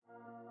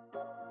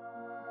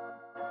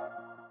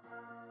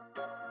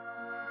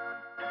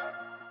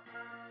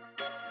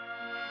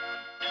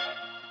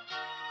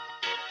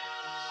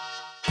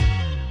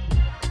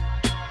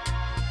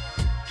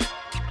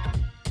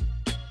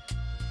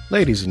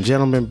Ladies and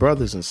gentlemen,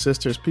 brothers and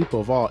sisters, people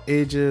of all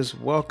ages,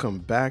 welcome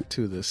back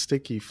to the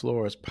Sticky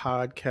Floors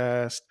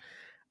podcast.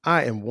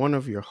 I am one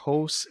of your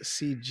hosts,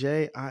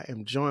 CJ. I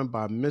am joined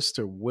by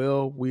Mr.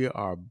 Will. We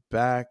are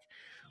back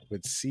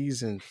with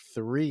season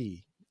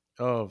 3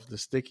 of the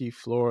Sticky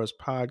Floors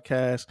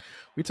podcast.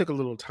 We took a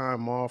little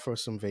time off for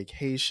some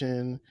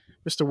vacation.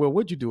 Mr. Will,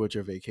 what'd you do at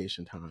your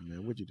vacation time,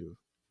 man? What'd you do?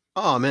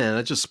 Oh man,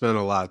 I just spent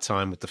a lot of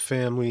time with the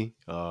family.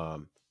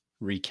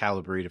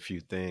 Recalibrate a few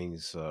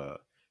things.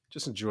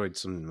 Just enjoyed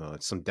some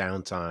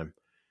downtime.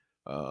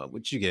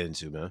 What you get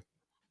into, man?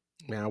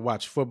 Man, I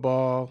watched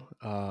football.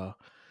 I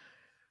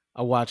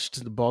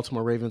watched the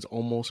Baltimore Ravens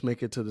almost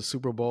make it to the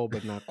Super Bowl,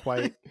 but not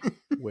quite.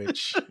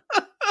 Which,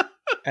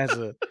 as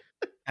a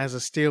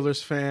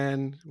Steelers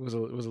fan, was a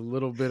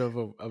little bit of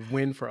a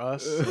win for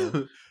us.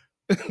 So,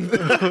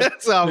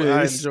 so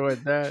I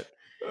enjoyed that.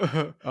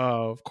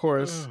 Of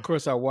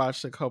course, I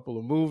watched a couple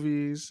of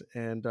movies,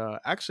 and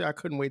actually, I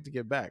couldn't wait to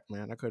get back,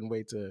 man. I couldn't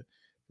wait to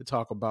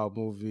talk about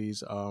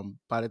movies.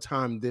 By the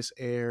time this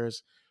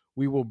airs,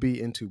 we will be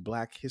into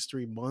Black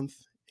History Month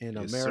in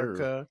Yes,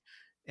 America.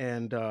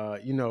 And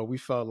we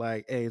felt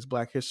like, hey, it's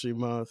Black History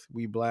Month.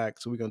 We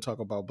Black, so we're gonna talk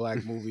about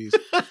Black movies.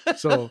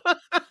 So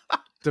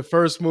the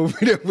first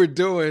movie that we're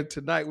doing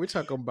tonight, we're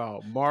talking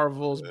about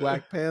Marvel's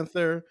Black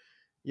Panther.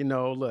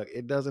 Look,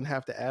 it doesn't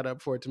have to add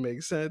up for it to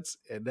make sense,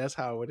 and that's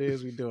how it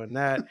is. We're doing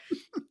that.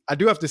 I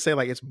do have to say,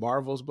 like, it's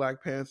Marvel's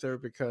Black Panther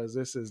because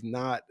this is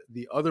not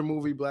the other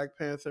movie Black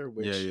Panther,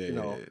 which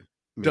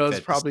does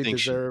probably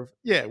deserve,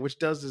 which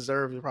does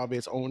deserve probably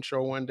its own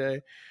show one day.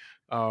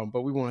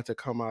 But we wanted to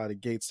come out of the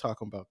gates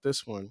talking about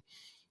this one.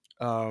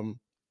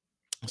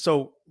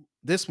 So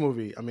this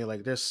movie, I mean,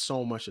 like, there's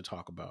so much to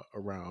talk about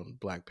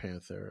around Black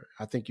Panther.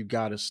 I think you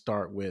got to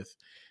start with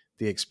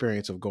the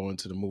experience of going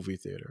to the movie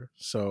theater.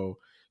 So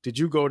did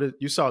you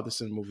you saw this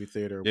in the movie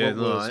theater? Yeah,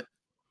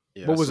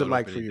 what was it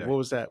like for you? What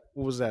was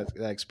that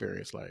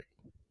experience like?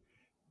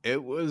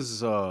 It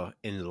was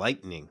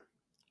enlightening.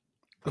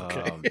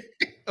 Okay.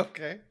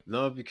 Okay.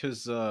 No,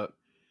 because I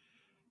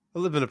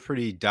live in a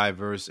pretty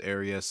diverse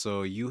area,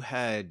 so you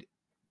had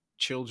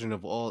children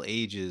of all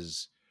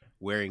ages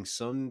wearing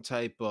some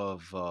type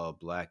of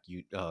Black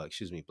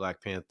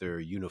Panther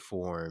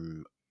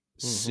uniform,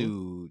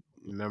 suit,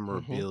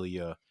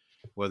 memorabilia,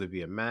 whether it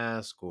be a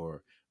mask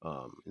or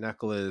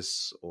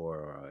necklace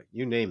or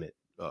you name it,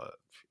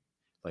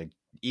 like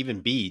even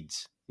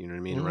beads. You know what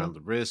I mean? Around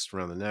the wrist,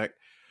 around the neck.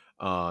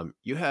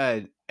 You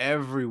had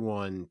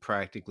everyone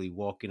practically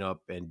walking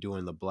up and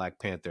doing the Black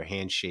Panther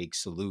handshake,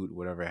 salute,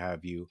 whatever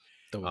have you.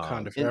 The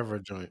Wakanda Forever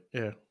joint.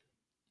 Yeah.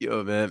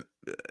 Yo, man.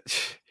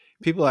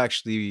 People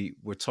actually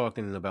were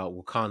talking about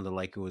Wakanda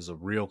like it was a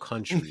real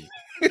country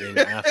in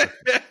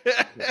Africa,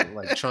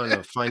 like trying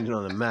to find it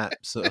on the map.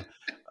 So,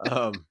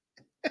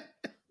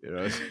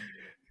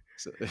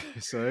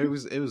 so it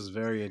was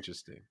very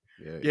interesting.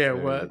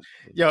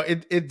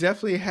 It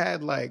definitely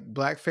had like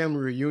Black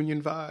family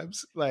reunion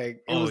vibes.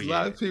 Like it was a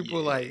lot of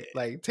people like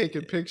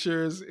taking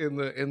pictures in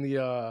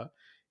the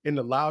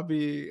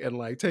lobby and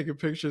like taking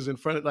pictures in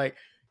front of, like,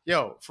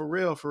 yo, for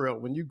real,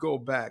 when you go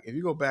back, if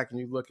you go back and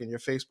you look in your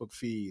Facebook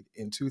feed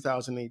in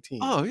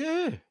 2018,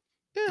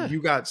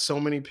 you got so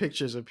many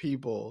pictures of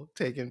people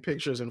taking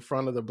pictures in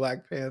front of the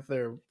Black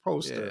Panther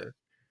poster,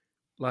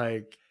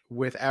 like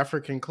with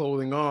African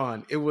clothing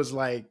on. It was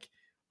like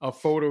a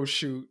photo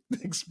shoot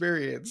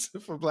experience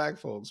for Black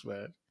folks,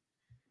 man.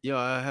 Yo,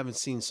 I haven't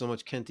seen so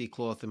much kente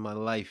cloth in my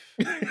life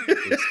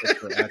except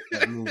for at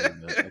that movie,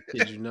 man. I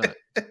kid you not.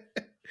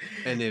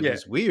 And it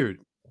was weird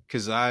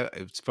because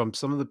it's from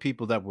some of the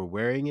people that were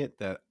wearing it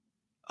that,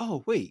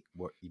 oh wait,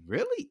 what,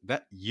 really?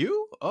 That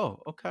you?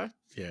 Oh, okay.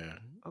 Yeah.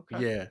 Okay.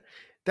 Yeah.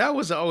 That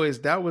was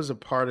a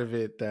part of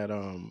it that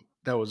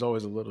was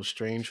always a little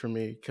strange for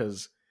me,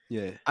 because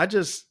I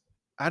just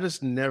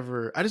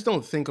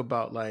don't think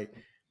about, like,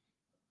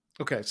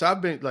 okay, so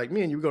I've been, like,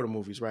 me and you go to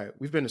movies, right?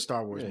 We've been to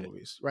Star Wars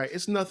movies, right?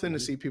 It's nothing to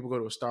see people go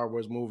to a Star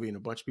Wars movie and a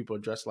bunch of people are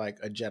dressed like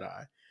a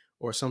Jedi,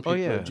 or some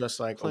people are dressed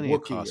like plenty a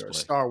Wookiee or a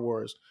Star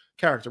Wars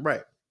character,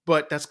 right?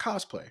 But that's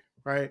cosplay,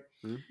 right?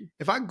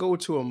 If I go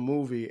to a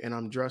movie and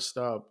I'm dressed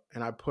up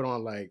and I put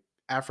on like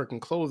African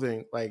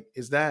clothing, like,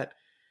 is that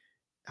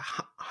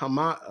a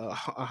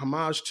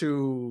homage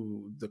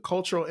to the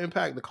cultural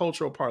impact, the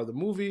cultural part of the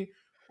movie,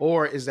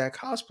 or is that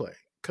cosplay?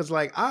 Because,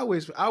 like, I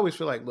always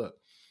feel like, look,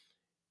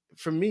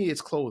 for me,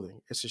 it's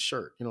clothing. It's a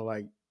shirt.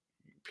 Like,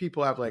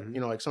 people have, like,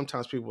 like,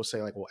 sometimes people will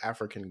say, like, well,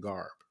 African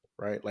garb,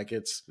 right? Like,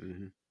 it's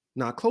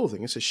not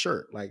clothing. It's a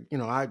shirt. Like,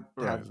 I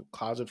have a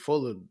closet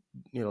full of,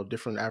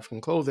 different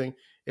African clothing.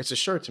 It's a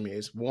shirt to me.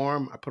 It's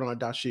warm. I put on a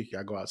dashiki.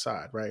 I go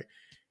outside, right?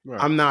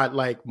 I'm not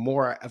like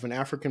more of an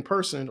African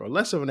person or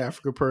less of an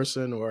African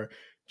person or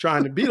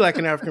trying to be like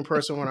an African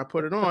person when I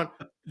put it on.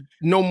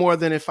 No more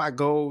than if I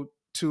go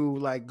to,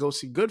 like, go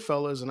see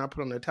Goodfellas and I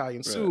put on an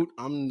Italian suit.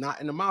 I'm not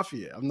in the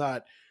mafia. I'm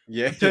not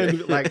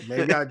like,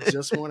 maybe I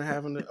just want to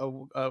have an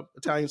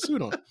Italian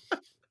suit on.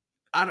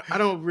 I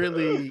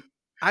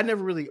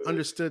never really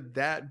understood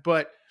that.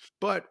 But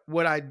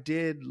what I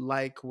did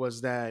like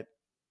was that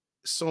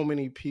so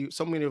many people,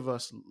 so many of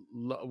us,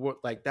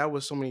 like that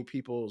was so many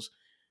people's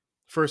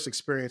first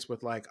experience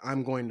with like,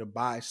 I'm going to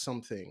buy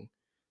something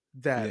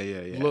Yeah, that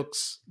yeah, yeah.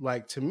 looks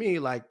like to me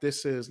like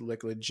this is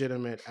like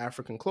legitimate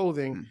African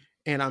clothing,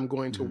 and I'm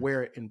going to Mm-hmm.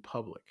 wear it in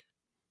public.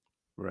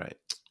 Right.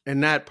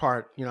 And that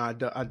part, I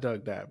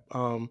dug that.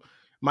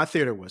 My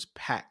theater was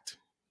packed.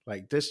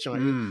 Like this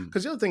joint, Mm.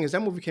 because the other thing is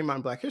that movie came out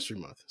in Black History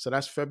Month, so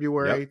that's Yep.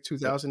 February Yep.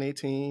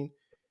 2018.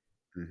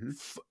 Mm-hmm.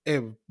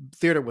 And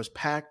theater was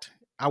packed.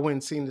 I went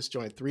and seen this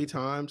joint 3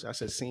 times. I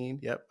said seen.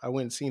 Yep, I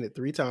went and seen it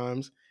 3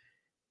 times.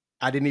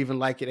 I didn't even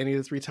like it any of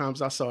the 3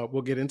 times I saw it.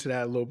 We'll get into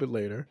that a little bit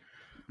later.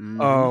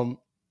 Mm-hmm.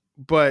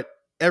 But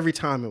every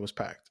time it was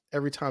packed.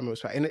 Every time it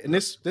was packed. And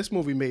this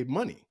movie made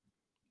money.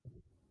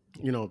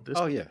 You know, this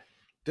Oh yeah.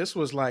 this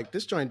was like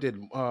this joint did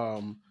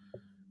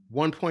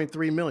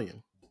 1.3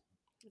 million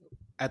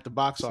at the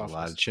box It's a lot of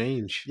office.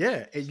 change. Yeah,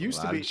 it It's a used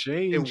to lot of be. It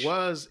change.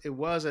 was. It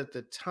was at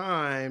the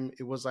time.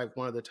 It was like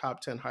one of the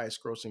top 10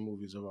 highest grossing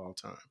movies of all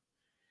time.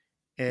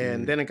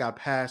 And Mm. then it got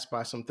passed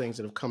by some things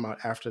that have come out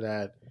after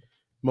that.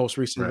 Most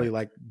recently, Right.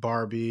 like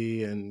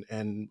Barbie and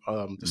the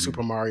Mm-hmm.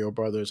 Super Mario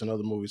Brothers and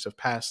other movies have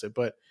passed it.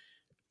 But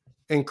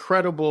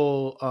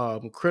incredible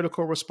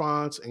critical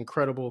response,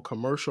 incredible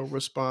commercial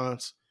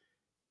response.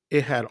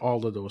 It had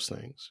all of those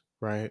things,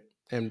 right?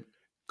 And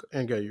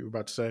yeah, you were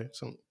about to say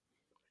something.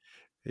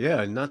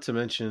 Yeah, not to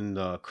mention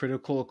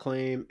critical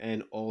acclaim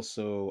and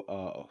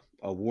also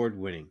award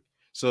winning.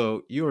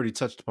 So you already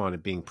touched upon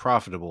it being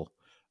profitable.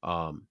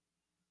 Um,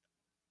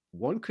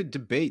 One could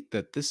debate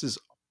that this is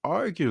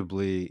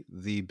arguably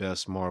the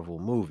best Marvel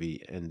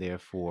movie and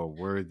therefore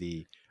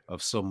worthy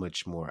of so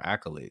much more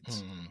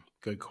accolades.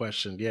 Good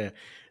question. Yeah.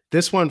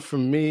 This one for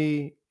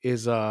me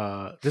is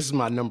this is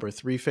my number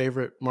 3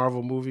 favorite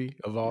Marvel movie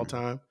of all Hmm.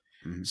 time.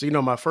 Hmm.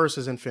 So my first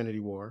is Infinity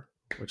War,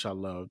 which I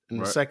loved. And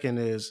the Right. second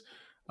is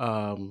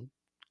um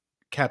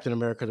Captain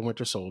America the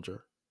Winter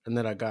Soldier. And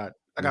then I got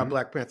Hmm.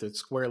 Black Panther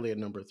squarely at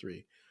number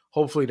 3.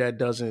 Hopefully that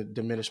doesn't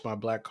diminish my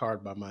black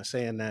card by my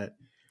saying that,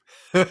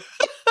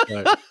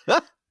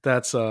 but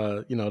that's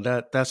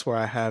that's where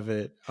I have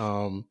it.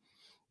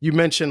 You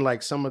mentioned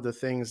like some of the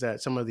things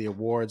that some of the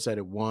awards that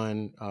it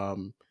won.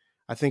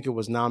 I think it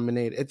was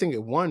nominated. I think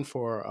it won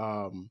for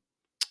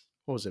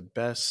what was it?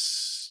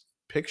 Best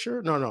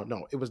Picture?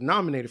 No. It was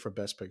nominated for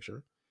Best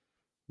Picture,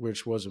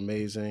 which was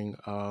amazing.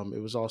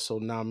 It was also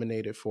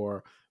nominated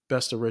for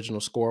Best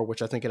Original Score,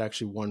 which I think it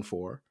actually won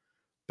for.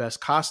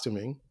 Best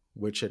Costuming,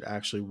 which it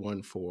actually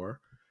won for.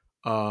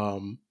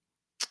 Um,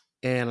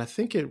 and I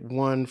think it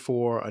won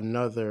for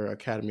another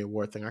Academy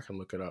Award thing. I can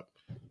look it up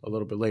a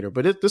little bit later.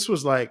 But this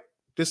was like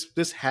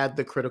this had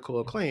the critical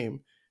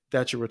acclaim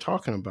that you were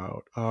talking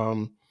about.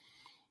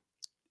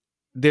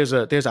 There's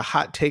a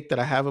hot take that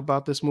I have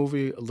about this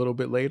movie a little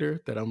bit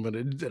later that I'm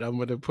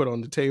gonna put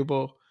on the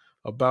table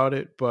about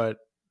it. But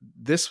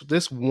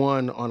this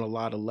won on a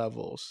lot of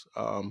levels.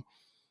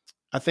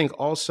 I think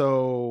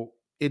also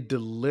it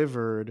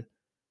delivered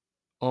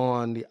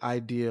on the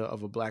idea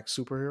of a black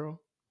superhero,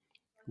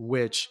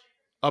 which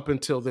up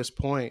until this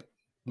point,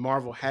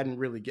 Marvel hadn't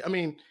really,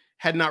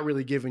 had not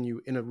really given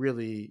you in a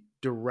really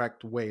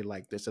direct way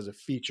like this as a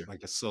feature.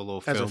 Like a solo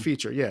As a film.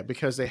 feature, yeah,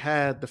 because they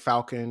had the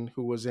Falcon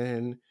who was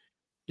in,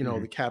 the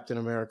Hmm. Captain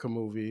America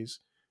movies.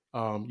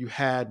 You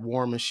had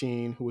War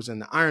Machine who was in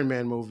the Iron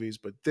Man movies,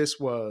 but this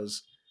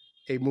was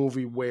a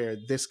movie where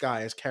this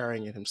guy is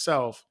carrying it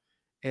himself,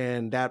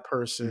 and that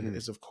person Hmm.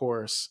 is, of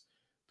course,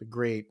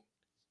 the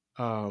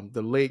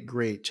late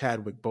great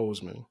Chadwick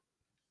Boseman.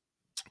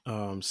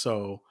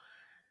 So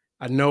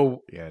Yeah, I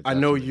know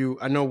definitely. you,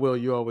 I know Will.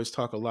 You always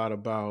talk a lot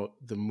about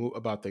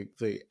about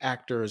the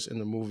actors in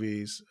the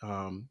movies.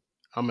 I'm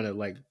gonna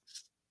like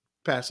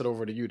pass it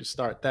over to you to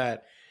start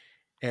that,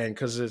 and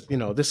because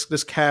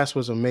this cast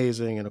was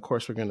amazing, and of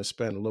course we're gonna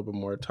spend a little bit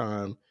more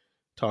time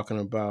talking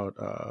about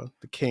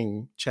the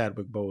King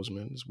Chadwick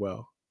Boseman as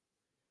well.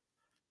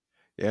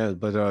 Yeah,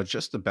 but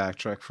just to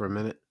backtrack for a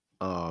minute.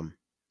 Um,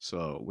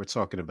 so we're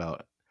talking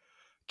about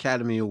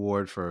Academy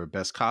Award for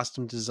Best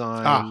Costume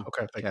Design,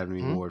 Okay, thank you.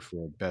 Academy Mm-hmm. Award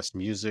for Best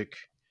Music,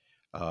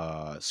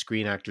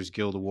 Screen Actors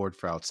Guild Award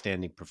for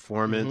Outstanding Mm-hmm.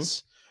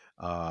 Performance,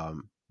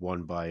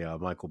 won by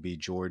Michael B.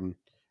 Jordan,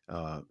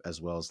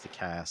 as well as the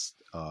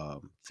cast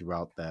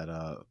throughout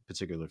that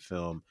particular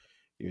film.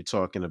 You're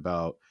talking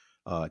about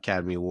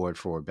Academy Award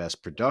for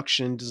Best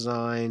Production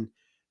Design,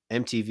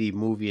 MTV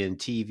Movie and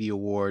TV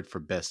Award for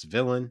Best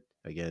Villain,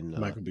 again,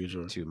 Michael B.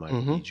 Jordan. to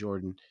Michael B. Mm-hmm.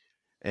 Jordan,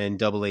 and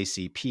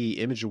AACP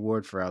Image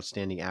Award for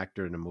Outstanding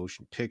Actor in a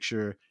Motion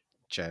Picture,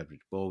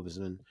 Chadwick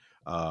Boseman.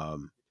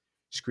 Um,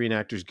 Screen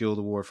Actors Guild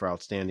Award for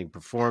Outstanding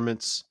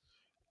Performance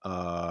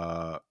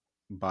uh,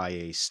 by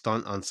a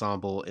Stunt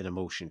Ensemble in a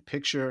Motion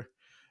Picture.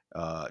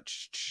 Uh,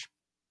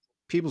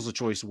 People's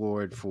Choice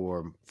Award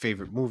for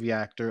Favorite Movie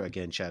Actor,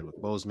 again, Chadwick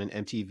Boseman.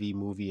 MTV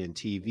Movie and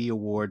TV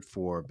Award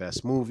for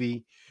Best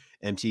Movie.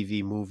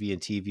 MTV Movie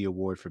and TV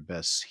Award for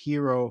Best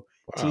Hero.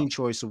 Wow. Teen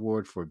Choice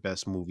Award for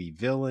Best Movie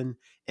Villain.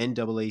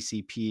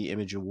 NAACP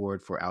Image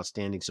Award for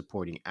Outstanding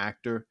Supporting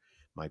Actor.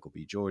 Michael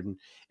B. Jordan.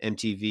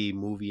 MTV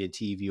Movie and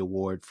TV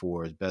Award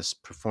for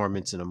Best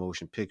Performance in a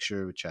Motion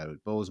Picture with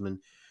Chadwick Boseman.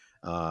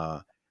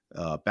 Uh,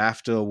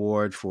 BAFTA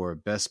Award for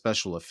Best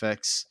Special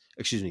Effects,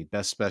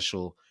 Best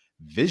Special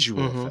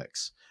Visual Mm-hmm.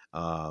 Effects.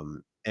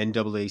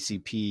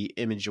 NAACP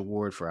Image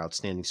Award for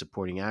Outstanding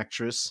Supporting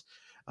Actress.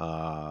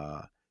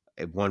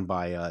 It won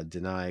by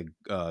Danai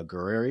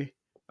Gurira.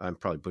 I'm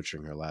probably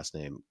butchering her last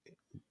name.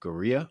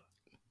 Gurira?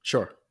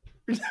 Sure.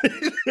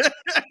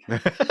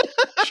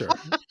 Sure.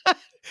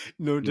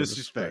 No No disrespect.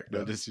 disrespect.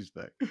 No No.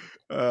 disrespect.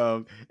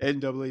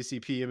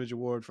 NAACP Image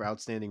Award for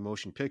Outstanding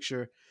Motion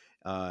Picture.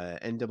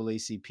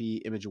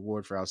 NAACP Image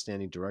Award for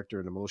Outstanding Director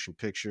in a Motion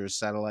Picture.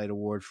 Satellite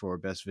Award for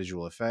Best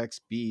Visual Effects.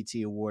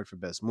 BET Award for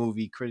Best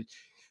Movie.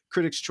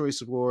 Critics'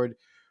 Choice Award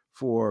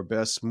for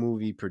Best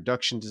Movie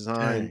Production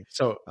Design. Dang.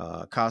 So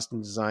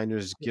Costume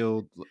Designers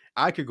Guild.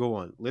 I could go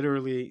on.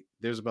 Literally,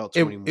 there's about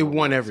it 20 it more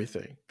won awards.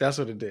 everything. That's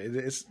what it did.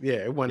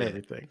 It won Yeah,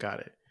 everything.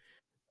 Got it.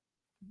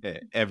 yeah,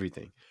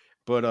 everything.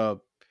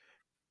 But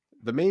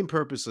the main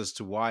purpose as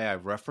to why I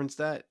reference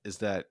that is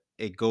that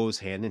it goes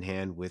hand in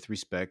hand with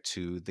respect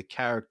to the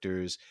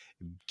characters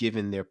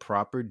given their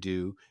proper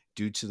due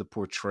to the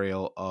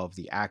portrayal of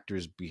the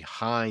actors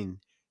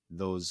behind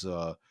those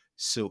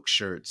silk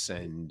shirts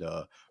and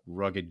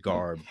rugged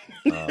garb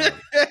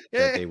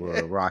that they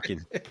were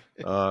rocking.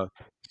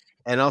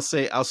 And I'll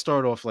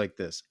start off like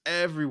this.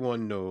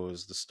 Everyone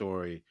knows the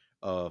story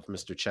of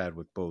Mr.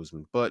 Chadwick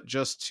Boseman, but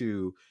just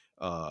to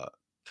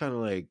kind of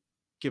like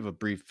give a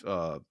brief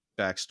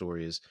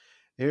backstory is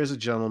here's a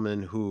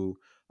gentleman who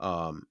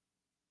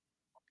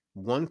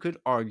one could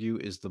argue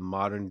is the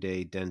modern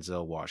day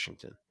Denzel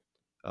Washington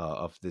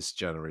of this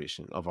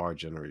generation, of our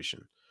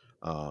generation.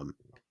 Um,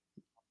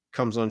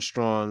 Comes on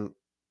strong.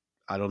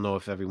 I don't know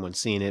if everyone's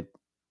seen it.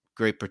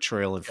 Great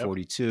portrayal in Yep.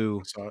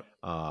 42. Saw it.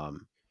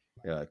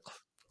 Yeah,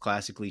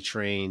 classically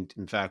trained.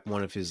 In fact,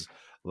 one of his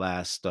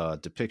last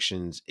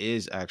depictions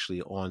is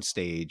actually on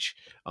stage,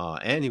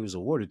 and he was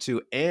awarded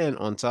too. And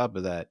on top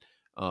of that,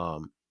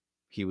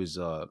 he was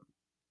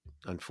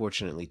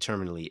unfortunately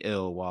terminally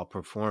ill while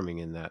performing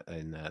in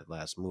that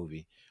last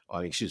movie. I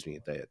mean, excuse me,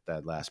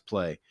 that last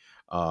play.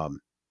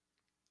 Um,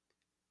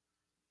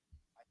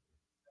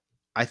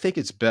 I think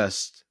it's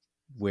best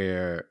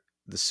where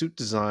the suit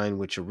design,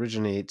 which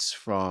originates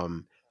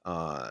from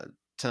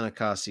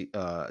Tanahasi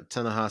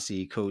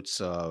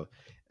Coates'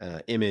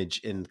 image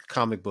in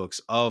comic books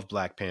of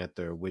Black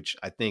Panther, which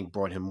I think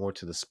brought him more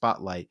to the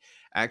spotlight,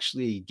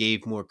 actually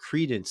gave more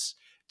credence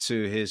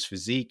to his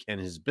physique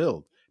and his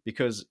build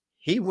because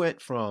he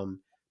went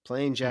from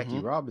playing Jackie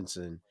Mm-hmm.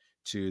 Robinson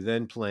to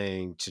then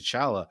playing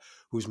T'Challa,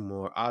 who's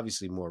more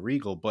obviously more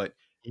regal, but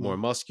more Mm-hmm.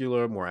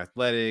 muscular, more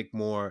athletic,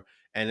 more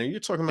and then you're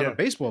talking about a Yeah.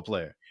 baseball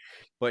player,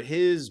 but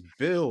his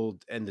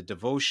build and the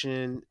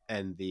devotion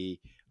and the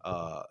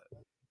uh,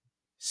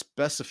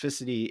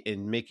 specificity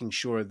in making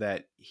sure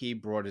that he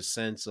brought a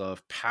sense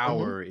of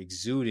Mm-hmm. power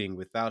exuding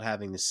without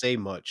having to say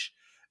much.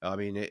 I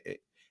mean,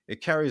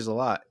 it carries a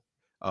lot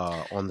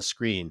on the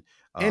screen.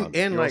 And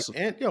You're like also,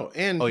 and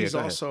oh yeah, he's go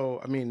ahead. also,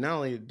 I mean, not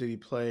only did he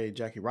play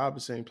Jackie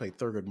Robinson, he played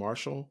Thurgood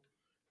Marshall,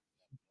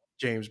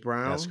 James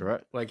That's Brown.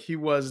 correct. Like he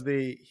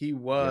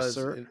Yes, was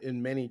sir.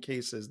 in many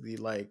cases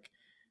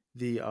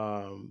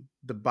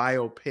the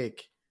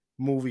biopic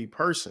movie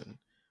person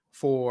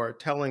for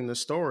telling the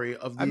story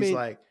of I these mean,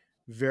 like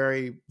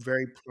very,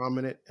 very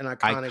prominent and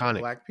iconic iconic.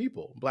 black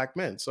people, black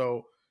men.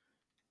 So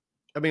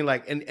I mean,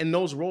 like, and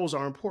those roles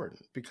are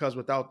important because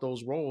without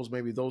those roles,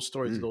 maybe those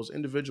stories of Mm, those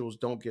individuals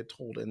don't get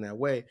told in that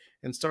way,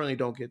 and certainly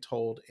don't get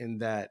told in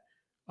that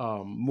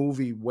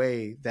movie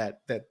way.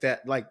 That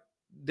like,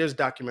 there's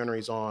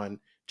documentaries on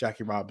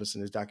Jackie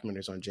Robinson, there's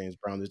documentaries on James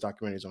Brown, there's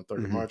documentaries on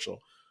Thurgood hmm. Marshall.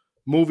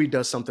 Movie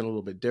does something a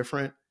little bit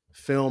different.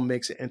 Film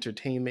makes it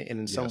entertainment, and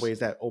in some Yes. ways,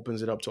 that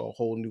opens it up to a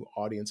whole new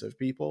audience of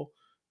people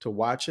to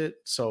watch it.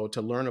 So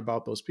to learn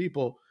about those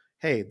people,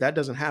 hey, that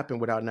doesn't happen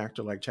without an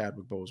actor like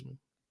Chadwick Boseman.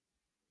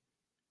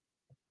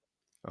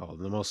 Oh,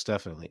 the most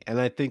definitely. And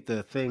I think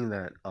the thing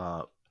that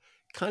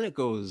kind of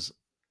goes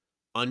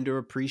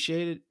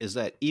underappreciated is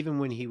that even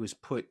when he was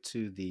put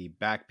to the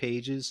back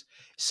pages,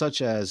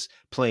 such as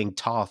playing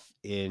Thoth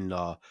in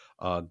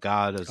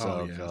Goddess Oh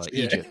of yeah, yeah,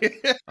 Egypt,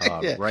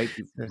 yeah.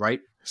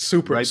 right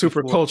right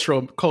Super before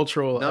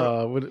cultural. not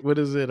What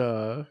is it?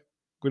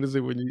 What is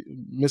it when you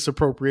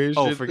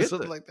oh misappropriation or forget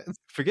something the like that?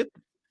 forget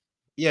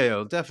yeah,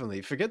 yo,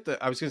 definitely forget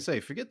the I was gonna say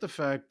forget the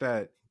fact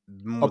that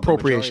the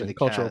majority of Appropriation, the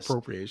cultural cast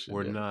appropriation.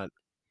 were Yeah, not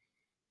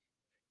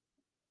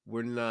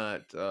were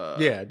not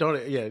yeah.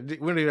 Don't yeah. We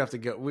don't even have to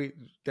go. We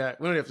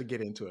don't have to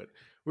get into it.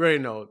 We already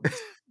know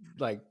it's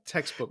like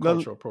textbook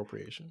none, cultural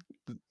appropriation.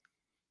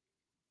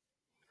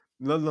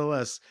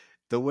 nonetheless,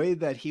 the way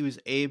that he was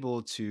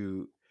able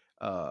to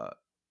uh,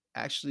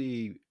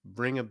 actually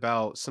bring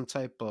about some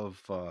type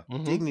of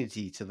Hmm.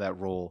 dignity to that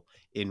role,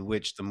 in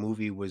which the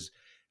movie was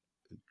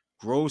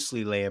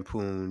grossly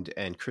lampooned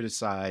and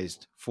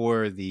criticized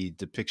for the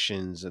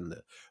depictions and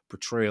the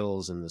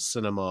portrayals and the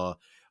cinema.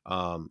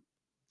 Um,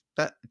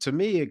 that to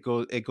me, it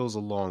goes a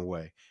long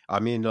way. I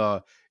mean,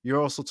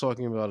 you're also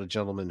talking about a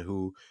gentleman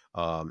who,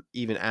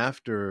 even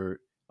after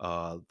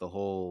the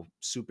whole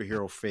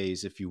superhero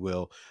phase, if you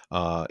will,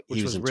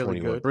 he which was was in really 21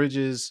 good.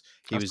 Bridges.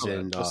 He I was saw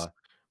that. in, That's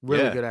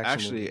really yeah, good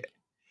action actually, movie.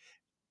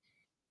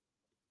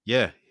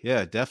 yeah,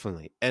 yeah,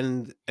 definitely.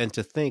 And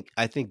to think,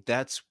 I think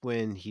that's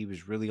when he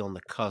was really on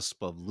the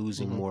cusp of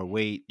losing Mhm, more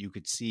weight. You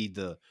could see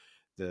the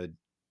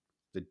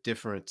the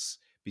difference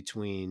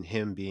between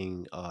him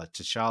being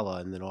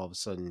T'Challa and then all of a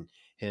sudden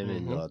him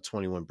in mhm,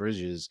 21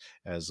 Bridges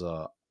as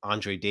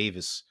Andre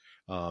Davis,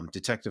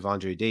 Detective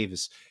Andre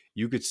Davis.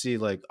 You could see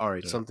like, all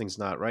right, yeah, something's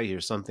not right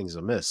here. Something's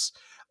amiss.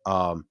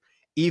 Um,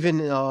 even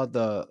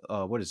the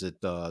what is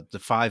it? The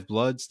Five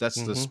Bloods.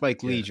 That's the mhm,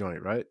 Spike Lee yeah,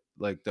 joint, right?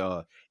 Like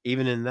the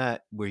even in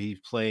that where he's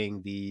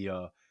playing the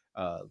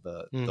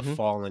mhm.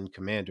 fallen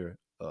commander.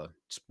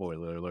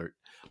 Spoiler alert.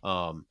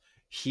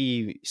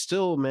 He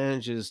still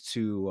manages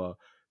to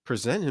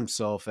present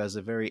himself as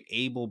a very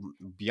able,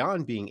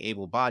 beyond being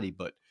able-bodied,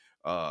 but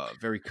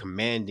very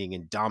commanding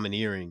and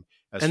domineering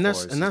as And far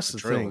that's as and his that's the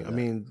portrayal thing. in I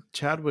that. mean,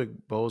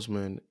 Chadwick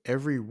Boseman,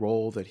 every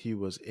role that he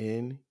was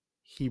in,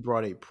 he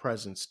brought a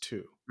presence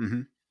to.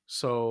 Hmm.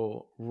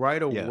 So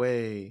right Yeah.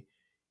 away,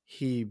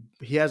 he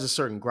has a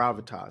certain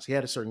gravitas. He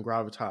had a certain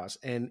gravitas,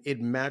 and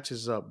it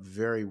matches up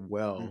very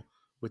Mhm. well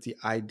with the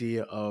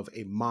idea of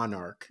a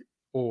monarch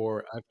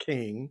or a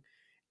king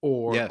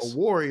or a Yes.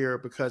 warrior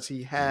because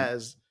he Hmm.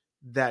 has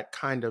that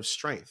kind of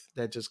strength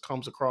that just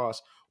comes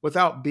across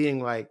without being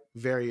like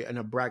very in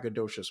a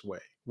braggadocious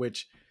way,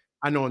 which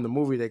I know in the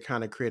movie they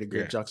kind of create a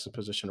good Yeah.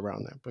 juxtaposition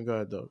around that. But go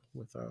ahead though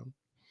with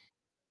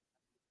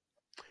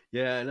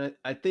Yeah, and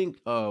I think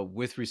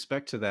with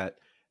respect to that,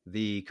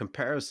 the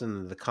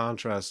comparison, the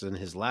contrast in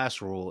his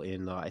last role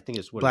in I think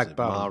it's what is Black it,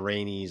 Ma Bottom.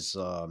 Rainey's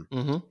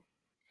Hmm.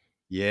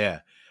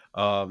 yeah.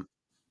 Um,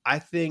 I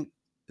think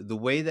the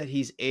way that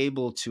he's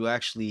able to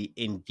actually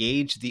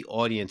engage the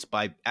audience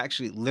by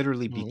actually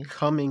literally Hmm.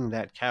 becoming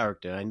that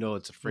character. I know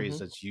it's a phrase Hmm.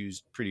 that's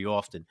used pretty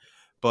often,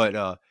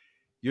 but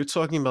you're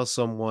talking about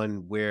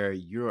someone where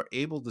you're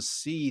able to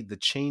see the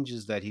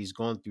changes that he's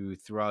gone through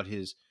throughout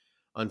his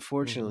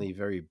Hmm. unfortunately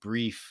very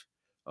brief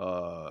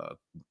uh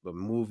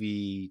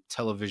movie,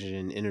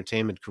 television,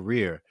 entertainment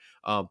career.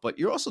 But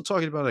you're also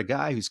talking about a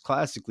guy who's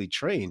classically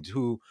trained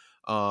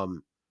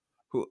um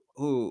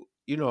who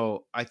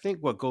I think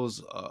what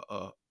goes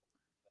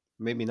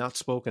maybe not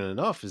spoken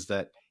enough is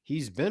that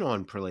he's been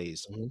on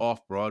plays Hmm.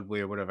 off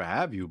Broadway or whatever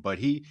have you, but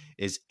he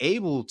is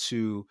able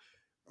to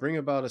bring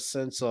about a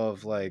sense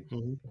of like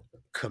Hmm.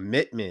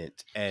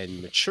 commitment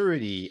and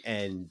maturity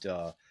and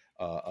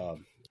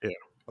Yeah.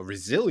 a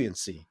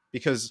resiliency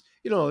because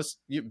it's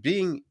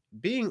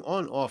being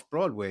on off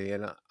Broadway,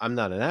 and I'm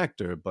not an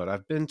actor, but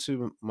I've been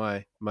to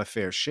my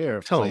fair share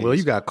of Tell him, Will,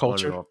 you plays got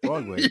on and culture. off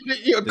Broadway.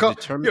 The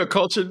You're determine a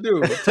cultured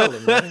dude. Tell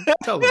him, man.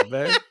 Tell him,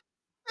 man.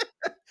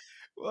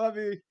 well, I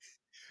mean,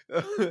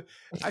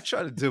 I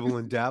try to dibble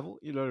and dabble.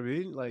 You know what I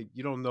mean? Like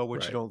you don't know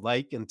what you Right. don't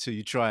like until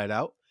you try it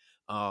out.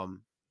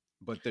 Um,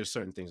 but there's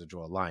certain things that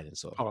draw a line, and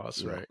so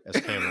Pause, right. as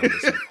Cameron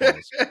would say,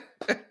 pause.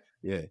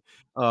 Yeah.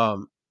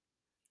 Um,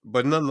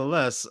 but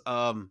nonetheless,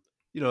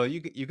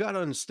 you got to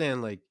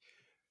understand, like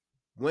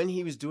when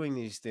he was doing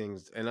these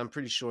things, and I'm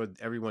pretty sure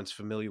everyone's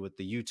familiar with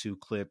the YouTube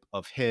clip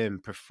of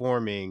him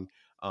performing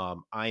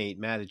 "I Ain't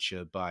Mad at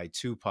Ya" by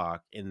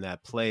Tupac in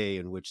that play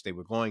in which they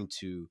were going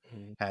to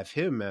Mhm, have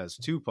him as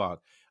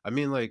Tupac. I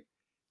mean, like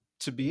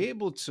to be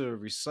able to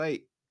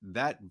recite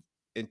that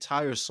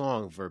entire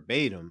song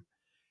verbatim,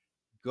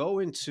 go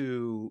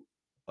into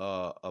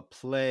a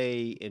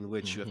play in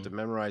which you have to mhm.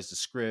 memorize the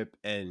script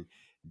and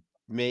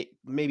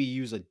maybe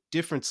use a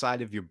different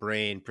side of your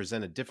brain,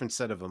 present a different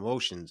set of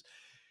emotions.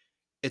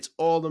 It's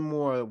all the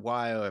more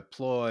why I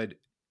applaud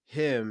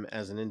him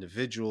as an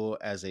individual,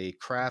 as a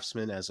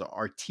craftsman, as an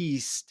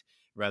artiste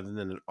rather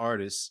than an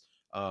artist.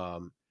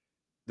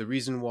 The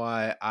reason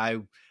why I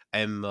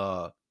am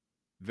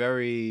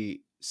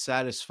very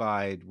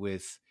satisfied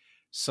with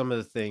some of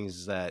the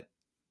things that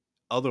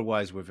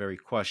otherwise were very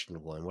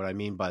questionable. And what I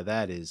mean by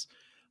that is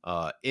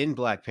in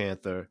Black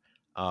Panther,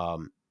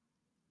 um,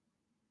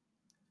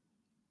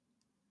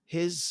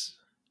 his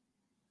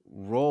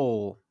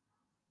role,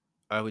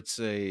 I would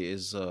say,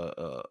 is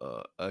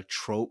a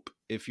trope,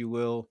 if you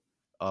will,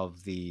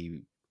 of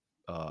the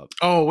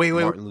Oh, wait,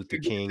 wait, wait. Martin Luther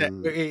We're gonna get to that.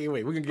 King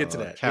Wait. We're gonna get to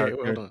that. Yeah, wait,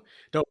 hold character. on.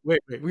 Don't wait.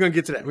 We're gonna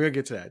get to that. We're gonna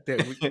get to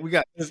that. We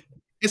got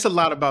it's a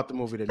lot about the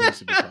movie that needs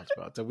to be talked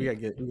about. So we gotta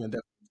get. We're gonna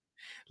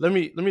let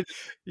me.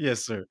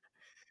 Yes, sir.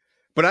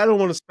 But I don't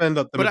want to spend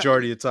up the But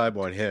majority of time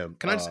on him.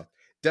 can I just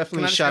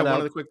can Definitely I just shout add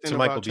one out other quick thing to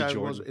Michael about B.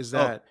 Chadwick Boseman Jordan. is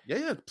Oh, that yeah,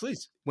 yeah,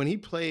 please. when he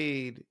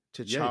played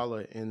Yay.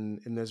 T'Challa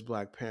in this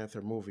Black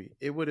Panther movie,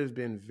 it would have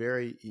been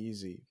very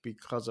easy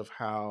because of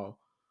how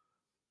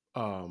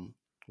um,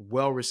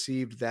 well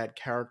received that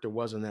character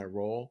was in that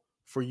role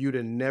for you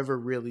to never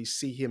really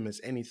see him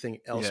as anything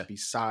else Yeah.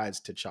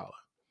 besides T'Challa.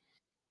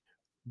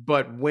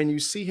 But when you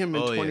see him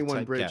in Oh, yeah, 21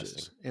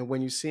 typecasting. Bridges and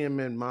when you see him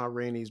in Ma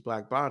Rainey's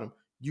Black Bottom,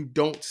 you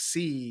don't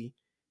see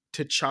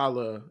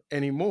T'Challa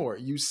anymore.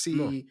 You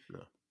No, see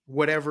no.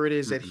 whatever it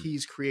is that Mm-mm.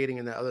 he's creating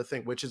in that other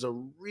thing, which is a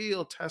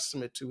real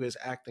testament to his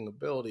acting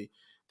ability,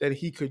 that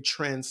he could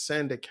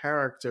transcend a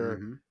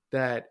character Mm-hmm.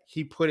 that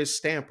he put his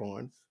stamp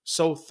on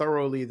so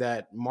thoroughly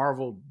that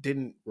Marvel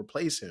didn't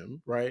replace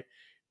him, right?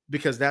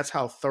 Because that's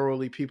how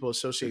thoroughly people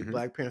associate Mm-hmm.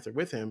 Black Panther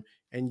with him,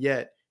 and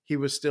yet he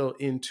was still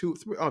in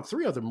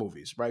three other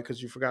movies, right?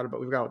 Because we forgot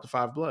about the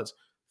Five Bloods,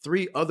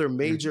 three other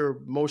Mm-hmm. major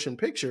motion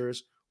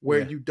pictures where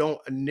Yeah. you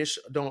don't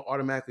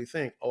automatically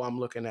think, oh, I'm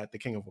looking at the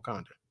King of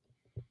Wakanda.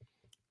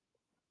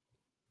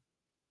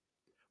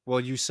 Well,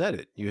 you said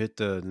it. You hit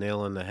the nail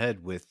on the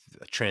head with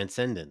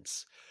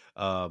transcendence.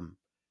 Um,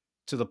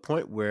 to the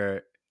point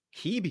where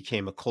he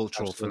became a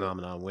cultural Absolutely,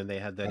 phenomenon when they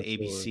had that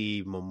absolutely.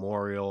 ABC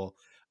Memorial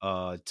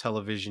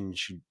television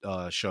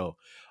show.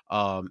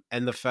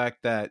 And the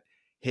fact that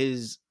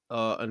his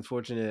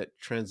unfortunate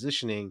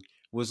transitioning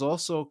was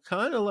also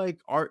kind of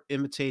like art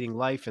imitating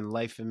life and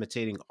life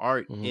imitating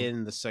art Mm-hmm.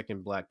 in the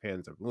second Black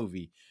Panther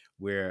movie,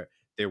 where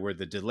there were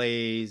the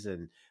delays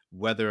and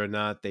whether or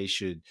not they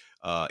should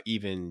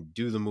even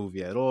do the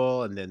movie at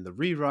all, and then the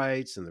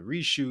rewrites and the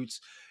reshoots.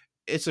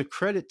 It's a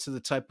credit to the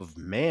type of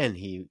man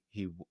he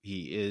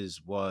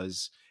is,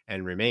 was,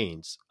 and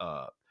remains.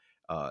 Uh,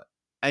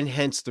 and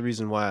hence the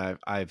reason why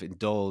I've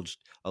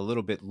indulged a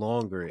little bit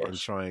longer Of in course.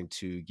 trying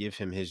to give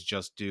him his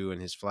just due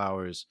and his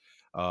flowers,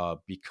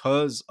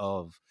 because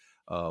of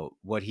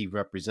what he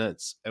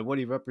represents. And what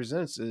he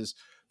represents is,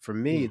 for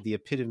me, Mm, the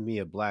epitome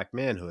of Black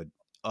manhood,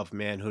 of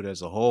manhood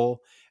as a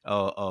whole,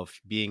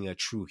 of being a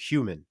true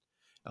human,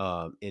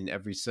 in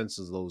every sense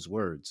of those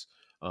words.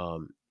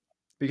 Um,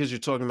 because you're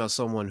talking about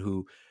someone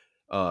who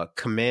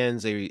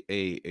commands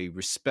a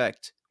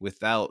respect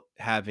without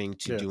having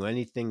to yeah. do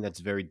anything that's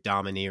very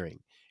domineering.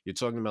 You're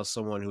talking about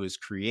someone who is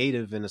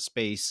creative in a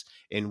space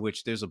in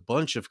which there's a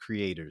bunch of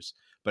creators.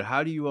 But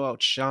how do you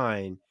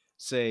outshine,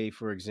 say,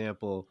 for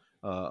example,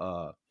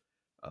 uh,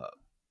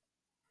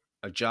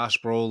 a Josh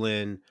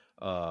Brolin,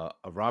 a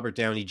Robert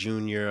Downey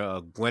Jr.,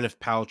 a Gwyneth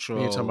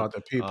When you're talking Paltrow, about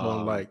the people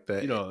in like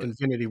you the know,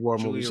 Infinity War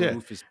movies, Julia yeah.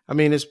 Rufus? I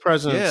mean, his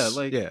Yeah, presence,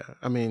 like, yeah.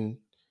 I mean,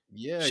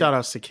 yeah. shout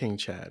outs to King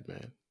Chad,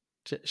 man.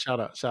 Shout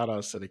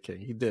outs to the King.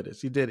 He did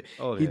it.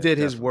 Oh, He yeah, did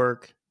his definitely.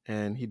 work,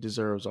 and he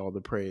deserves all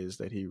the praise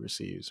that he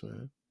receives,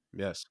 man.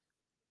 Yes.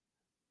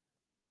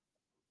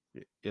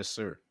 Yes,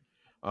 sir.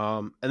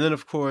 And then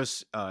of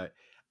course,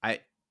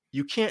 I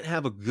you can't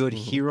have a good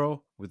Hmm.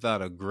 hero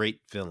without a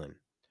great villain,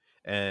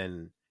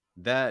 and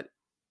that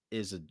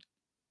is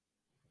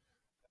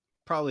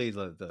probably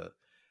the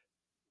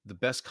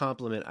best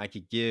compliment I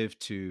could give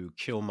to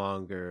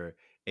Killmonger,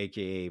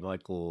 aka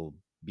Michael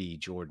B.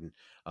 Jordan.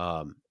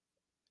 Um,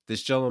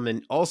 this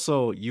gentleman,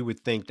 also, you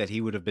would think that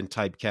he would have been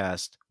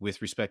typecast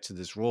with respect to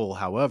this role.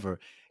 However,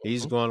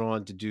 he's gone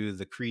on to do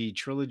the Creed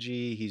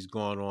trilogy. He's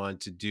gone on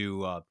to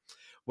do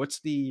what's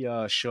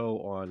the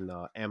show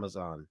on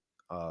Amazon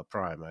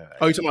Prime?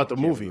 Oh, you're talking about I the can't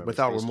movie remember. It's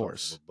Without based off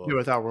of a Remorse. book. Yeah,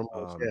 Without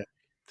Remorse. Um, Yeah,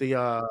 the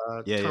yeah,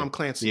 yeah, Tom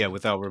yeah. Clancy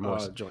Without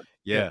Remorse. joint.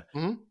 Yeah, Yeah,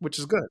 which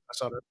is good. I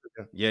saw that.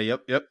 Yeah. yeah,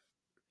 yep, yep.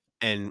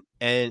 And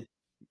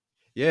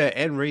yeah,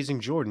 and raising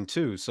Jordan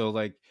too. So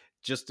like,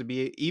 just to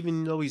be,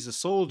 even though he's a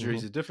soldier, Hmm.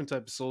 he's a different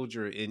type of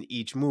soldier in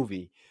each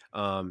movie.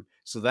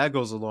 So that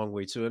goes a long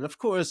way too. And of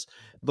course,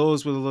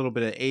 those with a little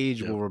bit of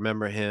age Yeah, will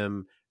remember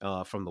him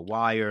from The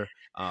Wire.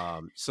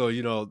 So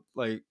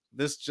like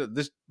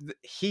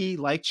he,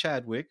 like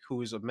Chadwick,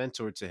 who is a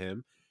mentor to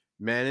him,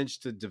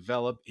 managed to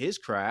develop his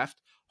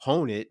craft,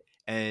 hone it,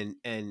 and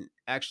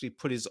actually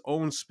put his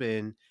own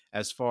spin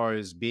as far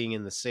as being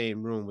in the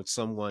same room with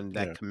someone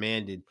that yeah.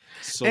 commanded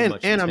so and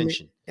much and I mean,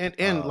 attention. and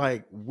Um,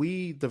 like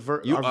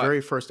you our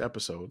very first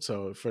episode.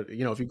 So for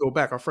if you go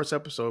back, our first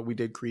episode we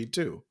did Creed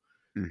 2,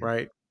 mhm.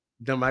 right?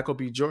 The Michael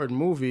B. Jordan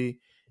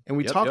movie, and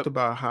we Yep, talked yep.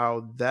 about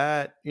how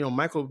that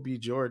Michael B.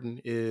 Jordan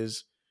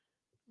is,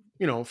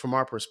 from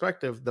our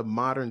perspective, the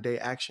modern day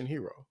action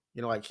hero.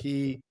 Like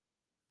he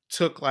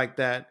took like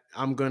that.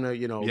 I'm gonna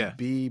Yeah.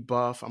 be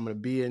buff. I'm gonna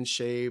be in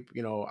shape.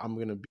 I'm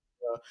gonna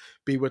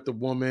be with the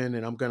woman,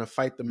 and I'm gonna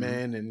fight the Mhm.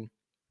 man, and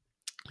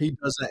he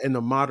does that in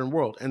the modern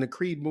world, and the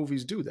Creed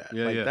movies do that.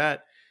 Yeah, Like yeah.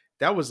 that.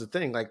 That was the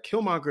thing. Like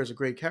Killmonger is a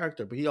great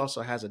character, but he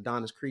also has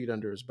Adonis Creed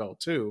under his belt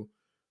too,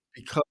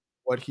 because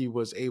of what he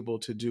was able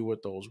to do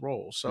with those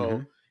roles. So,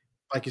 Mhm.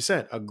 like you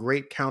said, a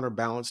great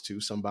counterbalance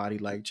to somebody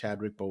like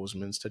Chadwick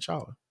Boseman's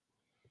T'Challa.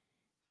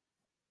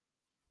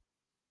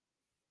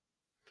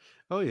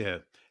 Oh yeah,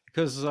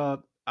 because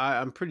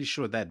I'm pretty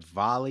sure that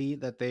volley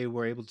that they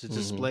were able to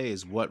Hmm. display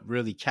is what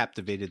really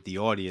captivated the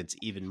audience,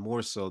 even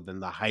more so than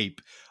the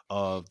hype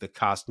of the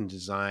costume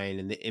design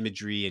and the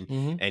imagery, and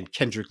Hmm. and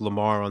Kendrick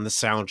Lamar on the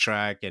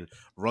soundtrack, and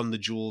Run the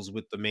Jewels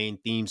with the main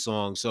theme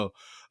song. So,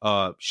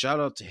 shout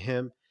out to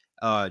him.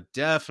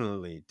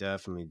 Definitely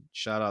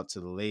shout out to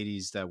the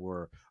ladies that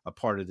were a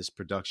part of this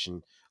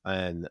production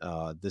and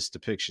this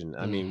depiction.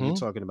 I mean, you're Hmm.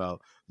 talking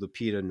about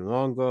Lupita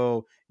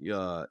Nyong'o,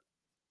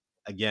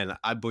 again,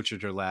 I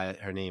butchered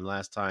her name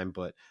last time,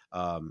 but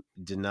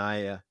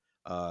Danai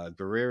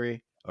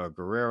Guriri or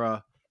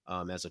Gurira,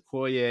 as a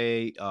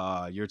Koye.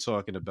 You're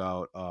talking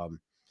about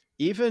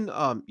even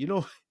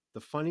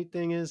the funny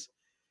thing is,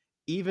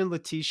 even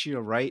Letitia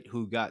Wright,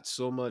 who got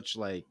so much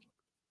like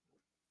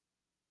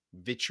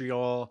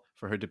vitriol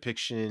for her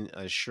depiction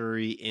as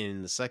Shuri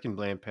in the second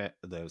Black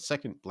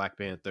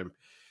Panther,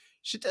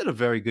 she did a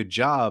very good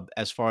job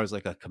as far as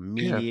like a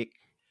Yeah. comedic,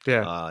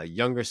 Yeah.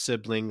 younger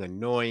sibling,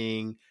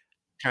 annoying,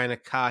 kind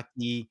of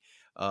cocky,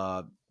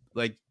 uh,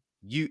 like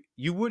you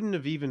wouldn't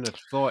have even have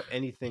thought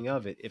anything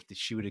of it if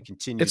she would have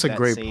It's continued a that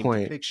great same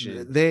point.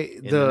 depiction They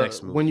in the the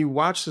next when you movie.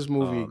 watch this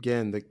movie Um,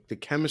 again, the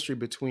chemistry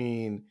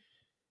between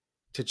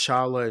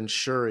T'Challa and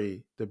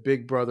Shuri, the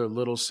big brother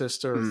little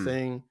sister mm,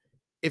 thing,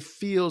 it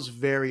feels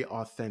very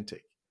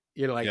authentic.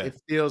 You know, like yeah, it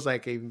feels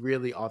like a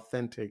really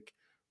authentic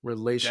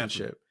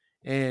definitely. relationship.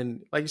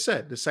 And like you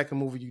said, the second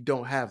movie you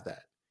don't have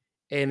that.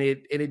 And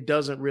it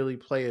doesn't really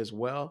play as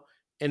well.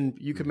 And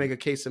you could Hmm. make a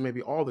case that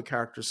maybe all the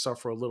characters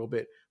suffer a little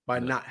bit by Yeah.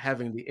 not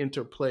having the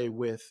interplay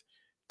with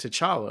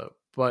T'Challa.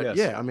 But Yes.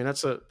 yeah, I mean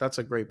that's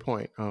a great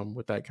point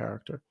with that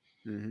character.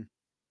 Hmm.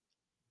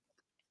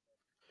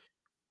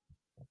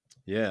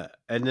 Yeah.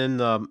 And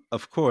then,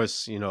 of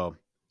course,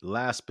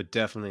 last but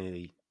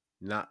definitely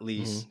not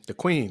least, The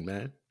queen,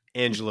 man.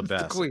 Angela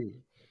The Bassett.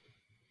 queen.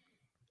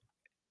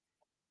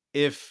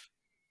 If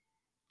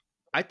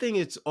I think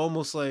it's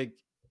almost like,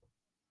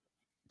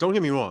 don't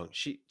get me wrong,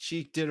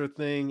 she did her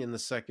thing in the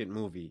second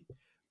movie,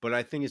 but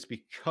I think it's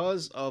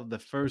because of the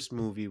first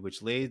movie,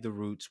 which laid the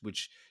roots,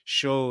 which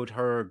showed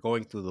her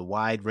going through the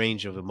wide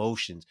range of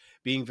emotions,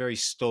 being very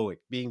stoic,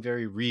 being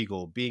very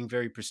regal, being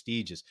very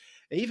prestigious,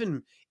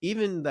 and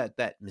even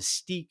that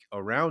mystique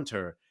around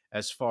her,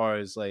 as far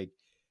as like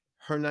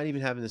her not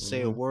even having to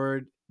say a Hmm.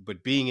 word,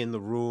 but being in the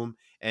room,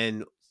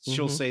 and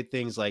she'll Hmm. say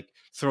things like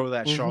 "throw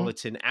that Hmm.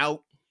 charlatan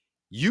out."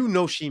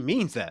 She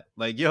means that.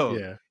 Like,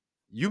 yo, Yeah.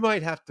 you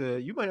might have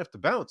to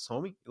bounce,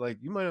 homie.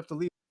 Like, you might have to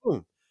leave the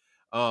room.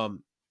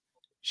 Um,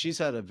 she's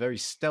had a very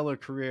stellar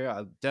career.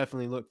 I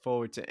definitely look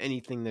forward to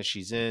anything that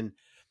she's in.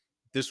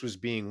 This was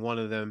being one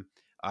of them.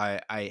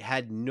 I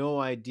had no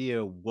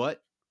idea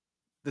what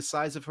the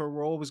size of her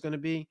role was going to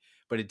be,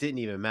 but it didn't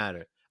even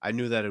matter. I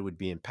knew that it would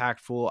be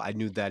impactful. I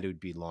knew that it would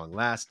be long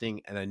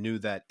lasting, and I knew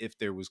that if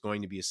there was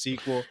going to be a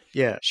sequel,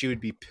 Yeah. she would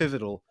be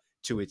pivotal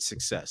to its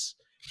success.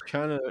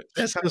 Kind of,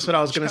 That's just what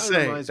I was she gonna kind of say.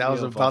 reminds I me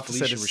was of about to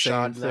say the Felicia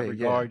same Rashad in that thing.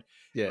 Yeah. regard.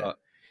 Yeah. Uh,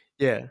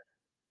 Yeah.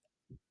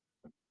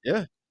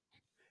 yeah,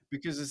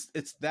 because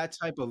it's that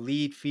type of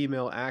lead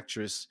female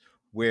actress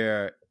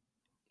where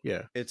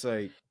Yeah. it's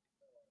like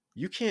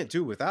you can't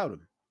do without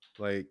them.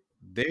 Like,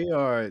 they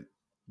are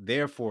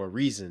there for a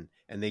reason,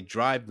 and they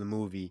drive the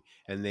movie,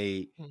 and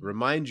they Mhm.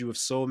 remind you of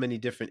so many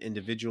different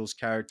individuals,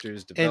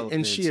 characters,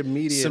 And she developments,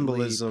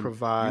 immediately symbolism,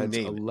 you provides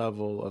a name it.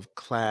 level of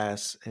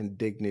class and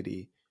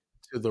dignity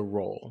to the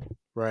role,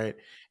 right?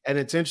 And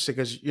it's interesting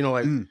because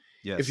like Mm,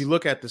 if you yes.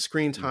 look at the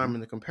screen Hmm. time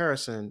and the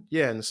comparison,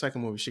 yeah, in the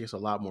second movie she gets a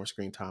lot more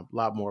screen time,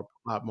 lot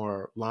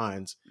more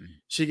lines.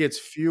 She gets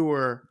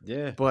fewer,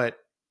 Yeah. but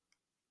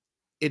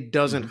it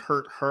doesn't Hmm.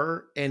 hurt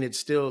her, and it's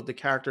still the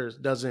character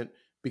doesn't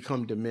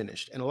become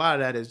diminished. And a lot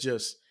of that is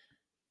just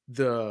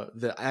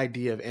the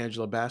idea of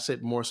Angela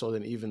Bassett more so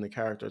than even the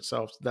character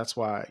itself. That's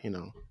why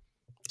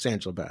it's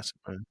Angela Bassett,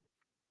 man.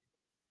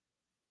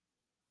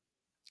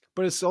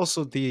 But it's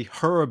also the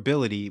her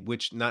ability,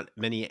 which not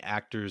many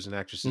actors and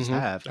actresses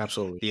have,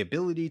 Absolutely, the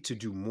ability to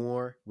do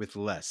more with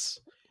less.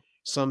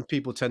 Some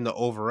people tend to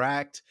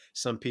overact.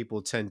 Some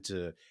people tend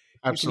to,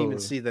 you can even absolutely,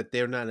 see that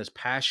they're not as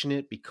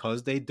passionate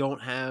because they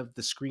don't have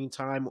the screen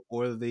time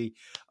or the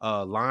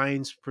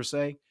lines per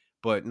se.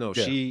 But no,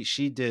 yeah,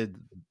 she did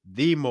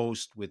the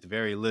most with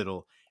very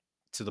little,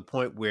 to the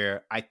point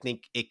where I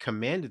think it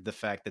commanded the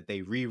fact that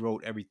they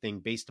rewrote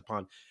everything based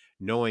upon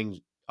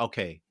knowing,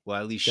 okay,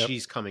 well, at least yep,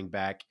 she's coming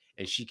back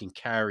and she can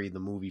carry the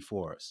movie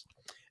for us.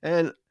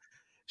 And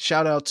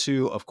shout out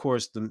to, of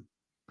course, the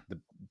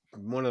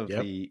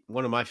yep.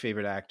 one of my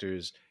favorite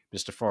actors,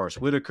 Mr. Forrest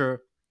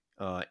Whitaker,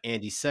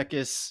 Andy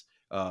Serkis,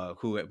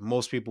 who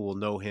most people will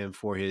know him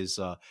for his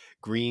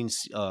green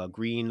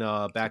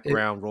It,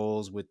 background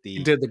roles with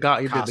he the did the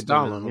he did the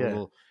costume and Gollum, the yeah,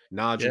 little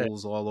yeah,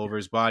 nodules all over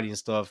his body and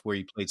stuff, where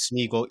he played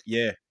Smeagol.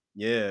 Yeah,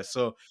 yeah.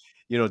 So,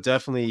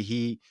 definitely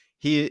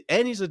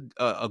he's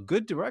a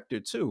good director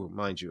too,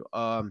 mind you.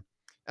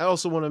 I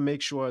also want to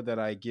make sure that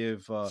I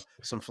give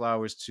some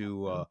flowers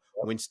to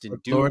Winston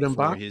Lord Duke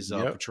for M'Baku, his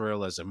yep,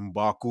 portrayal as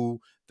M'Baku,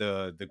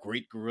 the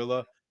great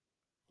gorilla.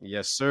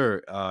 Yes,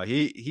 sir.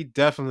 He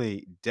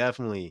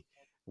definitely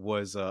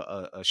was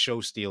a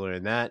show stealer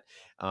in that.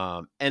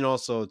 And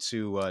also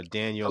to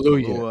Daniel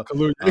Kaluuya, Kalua,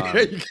 Kaluuya.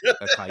 um,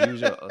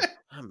 Kayuja.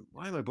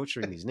 Why am I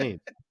butchering these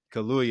names?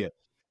 Kaluuya.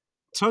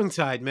 Tongue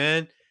tied,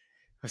 man.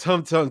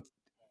 Tongue.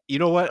 You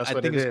know what? That's I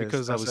what think it it's is.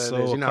 because I That's was what it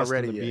is. so You're not accustomed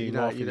ready to yet. being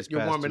off for these You're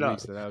past warming 2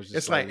 weeks up. that I was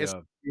just It's like,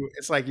 like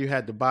it's like you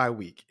had the bye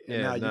week,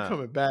 and yeah, now you're nah,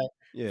 coming back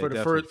yeah, for the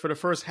first definitely. for the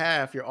first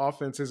half. Your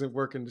offense isn't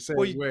working the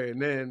Well, same way,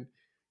 and then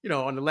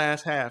on the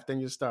last half, then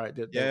you start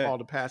yeah, all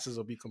the passes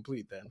will be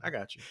complete. Then I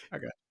got you. I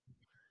got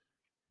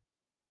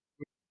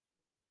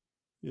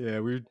yeah,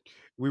 we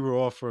were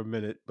off for a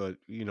minute, but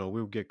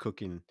we'll get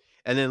cooking.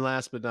 And then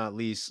last but not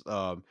least,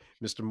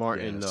 Mr. you.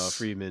 Martin Yes.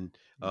 Freeman.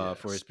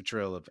 for his Yes.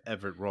 portrayal of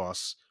Everett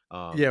Ross.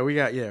 Yeah,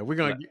 we're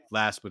gonna get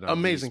Last but not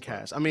amazing least, but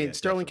cast. I mean, yeah,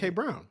 Sterling K. definitely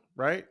Brown,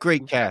 right?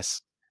 great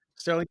cast.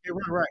 Sterling K.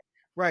 Brown, right.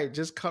 Right.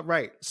 Just cut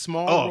right.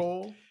 Small Oh,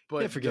 role, can't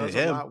but forget does a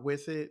him. lot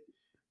with it.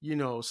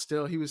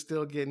 Still he was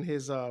still getting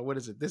his what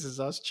is it? This Is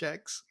Us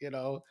checks,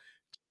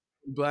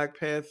 Black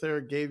Panther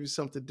gave you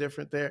something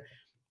different there.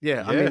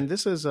 Yeah, I Yeah, mean,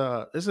 this is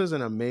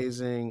an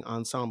amazing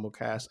ensemble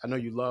cast. I know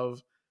you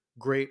love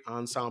great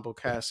ensemble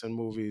casts in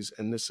movies,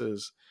 and this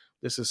is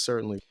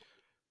certainly.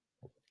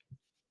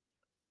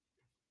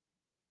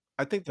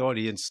 I think the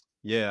audience.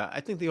 Yeah, I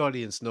think the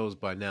audience knows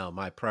by now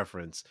my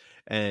preference,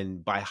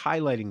 and by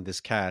highlighting this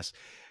cast,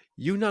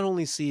 you not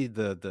only see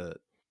the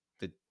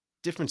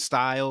different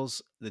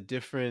styles, the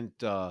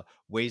different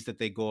ways that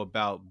they go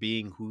about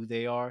being who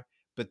they are,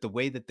 but the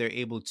way that they're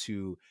able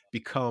to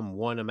become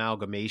one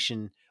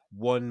amalgamation,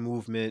 one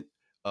movement.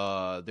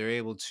 They're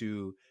able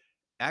to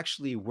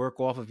actually work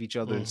off of each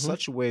other in Hmm.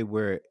 such a way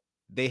where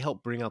they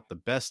help bring out the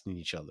best in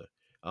each other.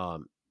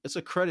 It's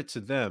a credit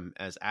to them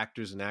as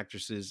actors and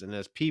actresses and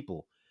as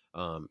people,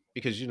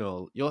 because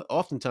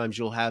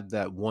you'll have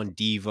that one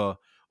diva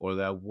or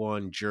that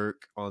one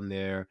jerk on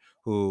there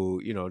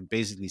who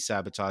basically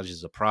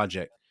sabotages a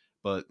project,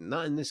 but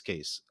not in this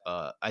case.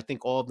 I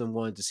think all of them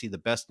wanted to see the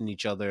best in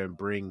each other and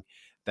bring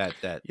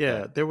that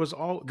Yeah, there was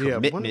all yeah.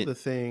 One of commitment the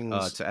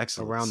things to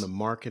around the excellence.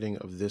 marketing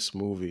of this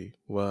movie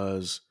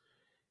was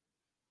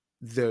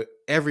the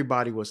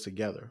everybody was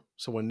together.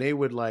 So when they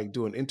would like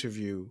do an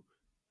interview,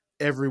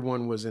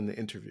 everyone was in the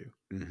interview.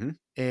 Hmm.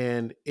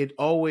 And it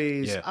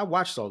always, Yeah. I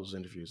watched all those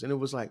interviews and it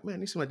was like, man,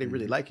 they seem like they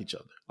really Hmm. like each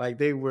other. Like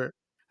they were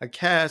a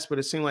cast, but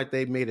it seemed like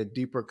they made a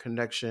deeper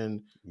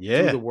connection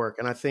through the Yeah. work.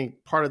 And I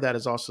think part of that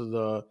is also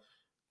like,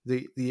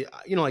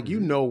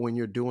 Hmm. when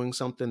you're doing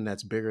something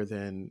that's bigger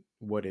than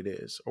what it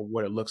is or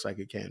what it looks like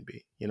it can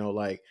be,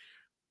 like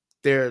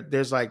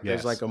there's like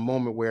Yes. a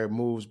moment where it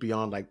moves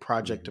beyond like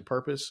project to Hmm.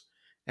 purpose.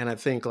 And I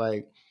think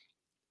like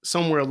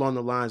somewhere along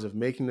the lines of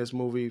making this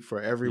movie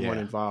for everyone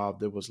Yeah.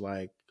 involved, it was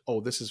like, oh,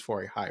 this is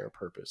for a higher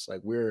purpose.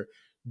 Like we're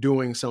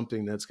doing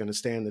something that's going to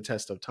stand the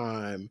test of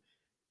time,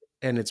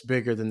 and it's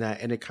bigger than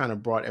that. And it kind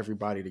of brought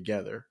everybody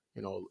together,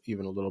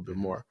 even a little bit Hmm.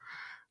 more.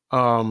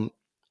 Um,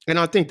 and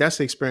I think that's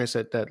the experience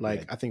that Yeah.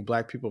 like I think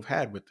Black people have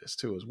had with this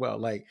too as well.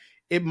 Like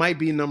it might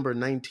be number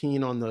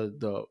 19 on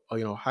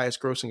the highest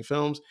grossing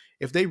films.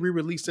 If they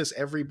re-release this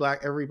every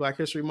Black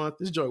History Month,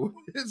 this joy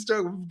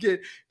would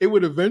get it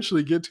would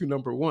eventually get to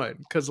number one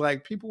because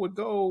like people would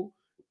go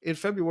in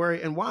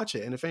February and watch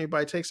it. And if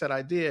anybody takes that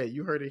idea,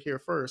 you heard it here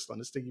first on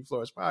the Sticky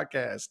Floors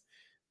podcast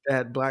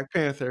that Black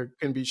Panther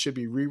should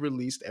be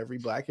re-released every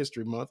Black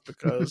History Month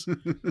because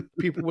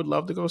people would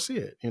love to go see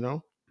it.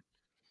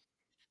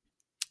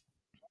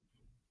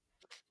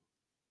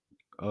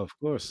 Of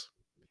course.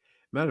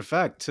 Matter of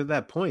fact, to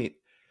that point,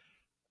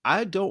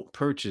 I don't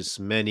purchase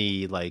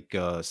many like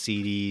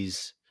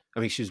CDs, I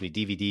mean, excuse me,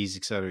 DVDs,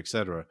 et cetera, et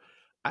cetera.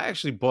 I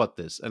actually bought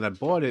this and I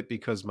bought it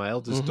because my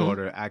eldest Mm-hmm.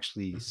 daughter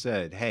actually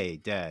said, "Hey,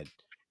 dad,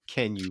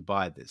 can you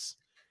buy this?"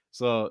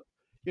 So,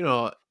 you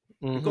know, it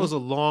Mm-hmm. goes a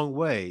long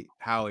way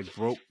how it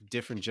broke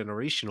different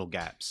generational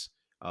gaps.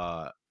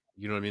 Uh,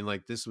 you know what I mean?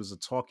 Like this was a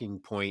talking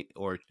point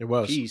or It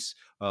was. piece,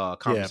 Yeah,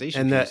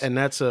 conversation and that piece and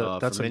that's a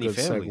for that's a many good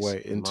families,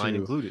 segue and mine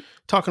into included.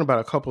 talking about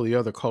a couple of the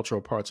other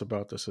cultural parts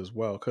about this as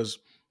well. Because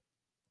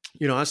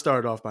I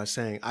started off by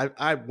saying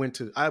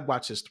I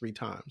watched this 3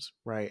 times,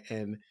 right?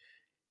 And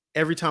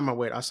every time I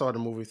went, I saw it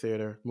in the movie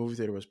theater. Movie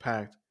theater was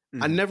packed.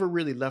 I Hmm. never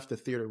really left the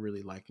theater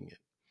really liking it.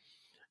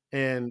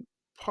 And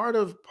part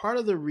of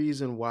the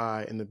reason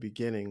why in the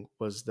beginning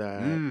was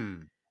that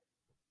Mm.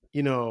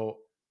 you know,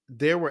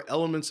 there were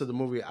elements of the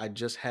movie I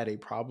just had a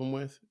problem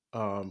with.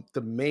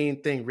 The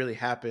main thing really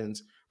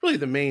happens. Really,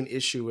 the main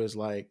issue is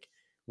like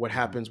what Hmm.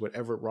 happens with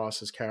Everett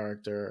Ross's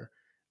character,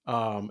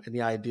 and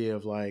the idea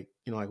of like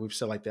like we've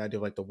said, like the idea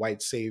of like the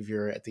white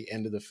savior at the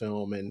end of the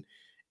film,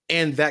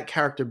 and that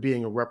character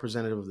being a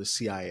representative of the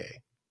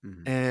CIA,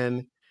 Hmm.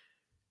 and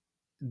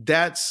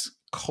that's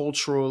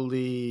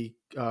culturally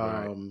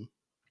Right.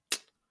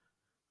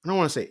 I don't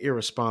want to say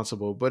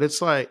irresponsible, but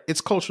it's like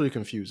it's culturally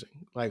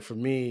confusing. Like for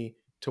me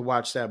to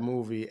watch that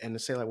movie and to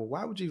say like, well,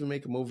 why would you even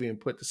make a movie and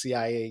put the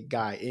CIA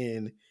guy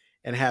in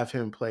and have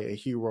him play a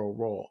hero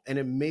role? And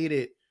it made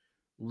it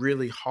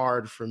really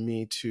hard for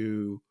me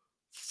to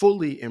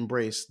fully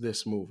embrace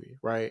this movie,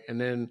 right?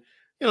 And then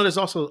there's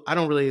also I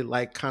don't really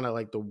like kind of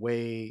like the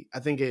way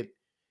I think it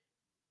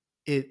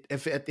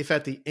if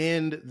at the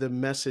end the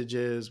message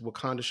is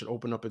Wakanda should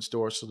open up its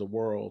doors to the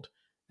world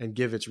and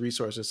give its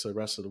resources to the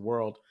rest of the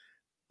world.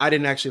 I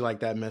didn't actually like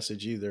that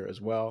message either as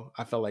well.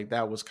 I felt like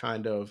that was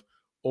kind of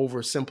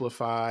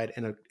oversimplified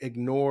and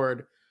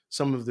ignored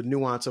some of the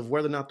nuance of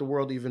whether or not the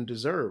world even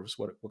deserves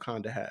what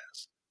Wakanda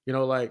has.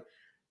 Like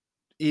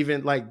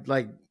even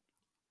like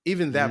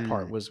even that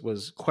part Mm.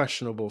 was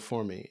questionable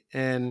for me.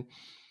 And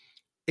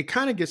it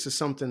kind of gets to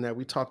something that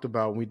we talked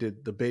about when we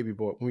did the baby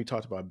boy when we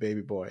talked about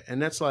baby boy.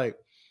 And that's like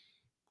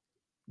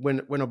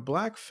when a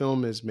black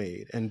film is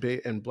made and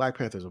Black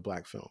Panther is a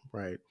black film,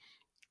 right?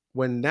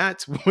 When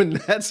that's when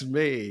that's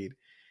made,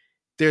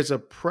 there's a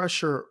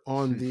pressure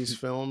on these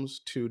films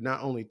to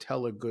not only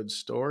tell a good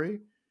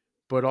story,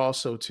 but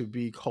also to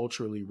be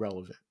culturally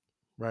relevant,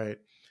 right?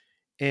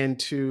 And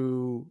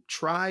to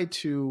try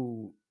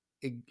to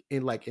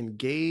like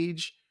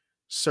engage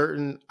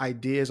certain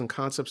ideas and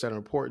concepts that are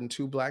important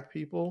to Black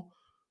people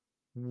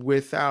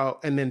without,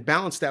 and then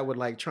balance that with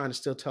like trying to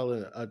still tell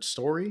a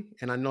story.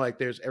 And I know like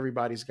there's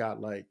everybody's got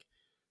like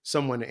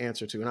someone to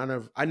answer to,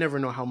 and I never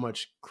know how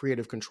much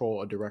creative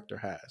control a director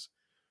has,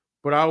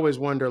 but I always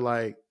wonder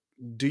like,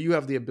 do you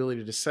have the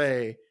ability to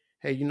say,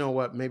 hey, you know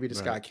what, maybe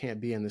this Right. guy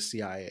can't be in the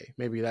CIA,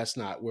 maybe that's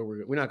not where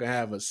we're not going to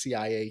have a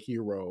CIA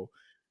hero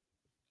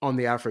on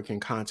the African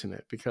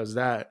continent, because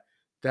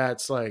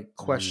that's like Mm.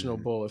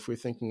 questionable if we're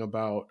thinking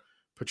about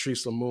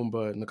Patrice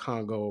Lumumba in the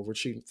Congo, we're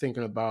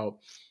thinking about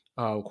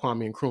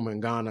Kwame Nkrumah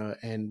in Ghana,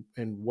 and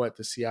what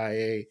the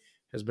CIA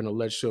has been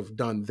alleged to have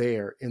done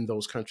there in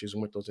those countries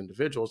and with those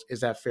individuals.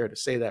 Is that fair to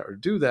say that or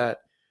do that?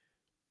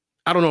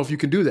 I don't know if you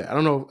can do that. I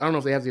don't know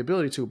if they have the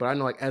ability to, but I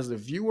know like as the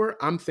viewer,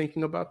 I'm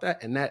thinking about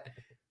that, and that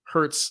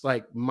hurts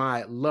like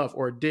my love,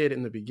 or it did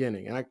in the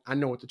beginning. And I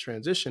know what the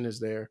transition is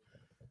there,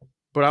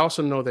 but I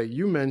also know that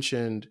you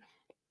mentioned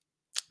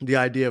the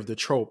idea of the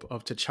trope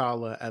of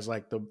T'Challa as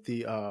like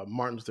the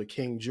Martin Luther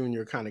King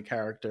Jr. kind of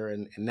character,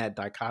 and that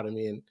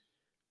dichotomy, and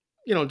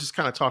just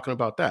kind of talking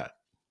about that.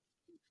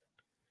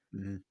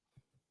 Mhm.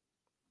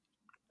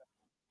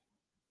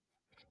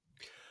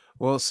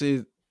 Well,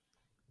 see,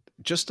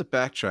 just to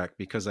backtrack,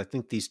 because I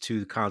think these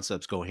two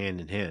concepts go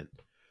hand in hand.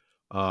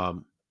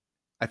 Um,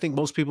 I think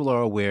most people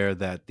are aware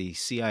that the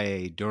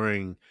CIA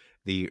during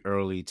the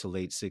early to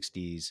late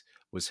 60s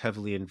was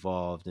heavily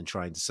involved in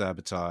trying to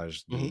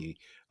sabotage Hmm. the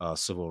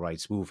civil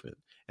rights movement,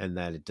 and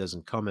that it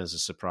doesn't come as a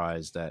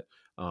surprise that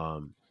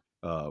um,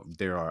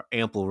 there are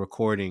ample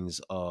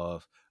recordings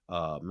of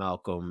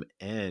Malcolm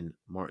and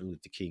Martin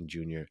Luther King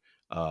Jr.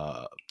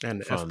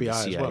 And the From the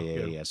FBI as well.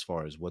 Yeah. CIA as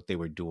far as what they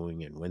were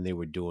doing and when they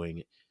were doing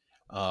it.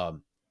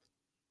 Um,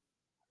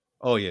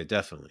 oh, yeah,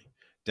 definitely.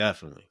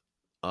 Definitely.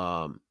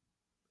 Um,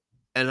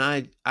 and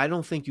I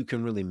don't think you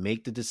can really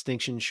make the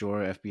distinction.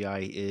 Sure, FBI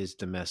is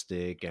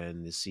domestic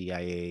and the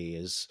CIA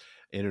is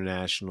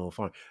international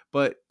foreign,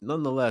 but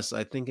nonetheless,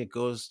 I think it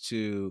goes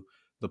to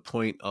the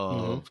point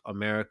Hmm. of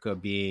America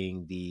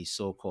being the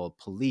so-called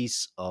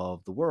police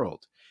of the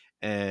world,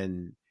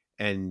 and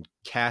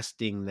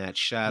casting that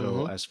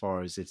shadow Hmm. as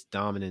far as its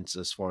dominance,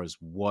 as far as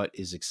what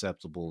is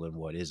acceptable and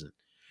what isn't.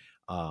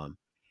 Um,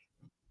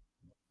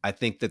 I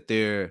think that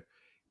their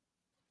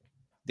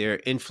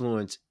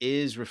influence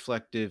is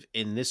reflective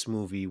in this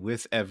movie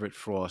with Everett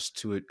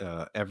Frost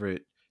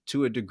Everett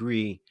to a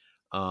degree,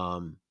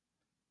 um,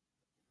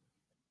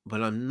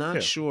 but I'm not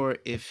Yeah. sure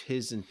if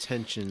his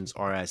intentions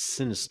are as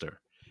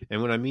sinister.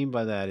 And what I mean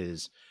by that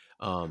is,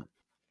 um,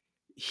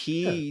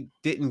 Yeah. he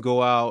didn't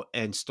go out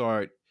and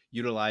start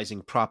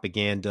utilizing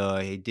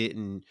propaganda. He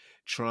didn't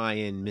try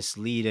and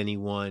mislead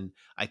anyone.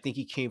 I think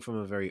he came from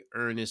a very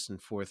earnest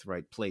and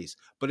forthright place.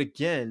 But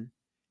again,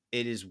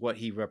 it is what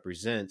he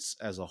represents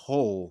as a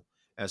whole,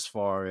 as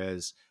far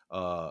as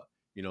uh,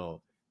 you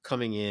know,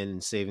 coming in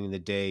and saving the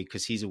day,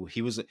 because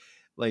he was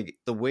like,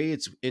 the way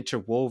it's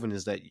interwoven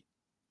is that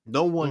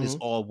no one is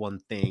Hmm. all one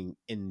thing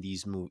in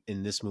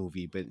this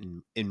movie, but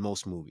in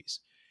most movies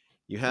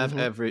you have Hmm.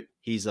 Everett.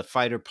 He's a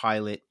fighter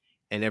pilot,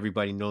 and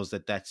everybody knows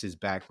that that's his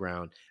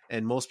background.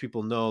 And most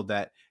people know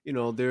that,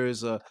 there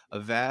is a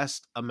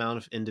vast amount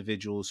of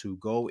individuals who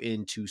go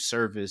into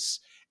service,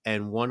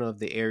 and one of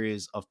the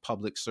areas of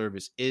public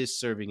service is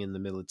serving in the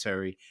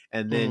military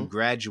and then Hmm.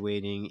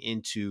 graduating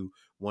into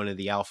one of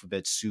the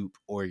alphabet soup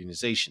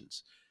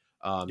organizations.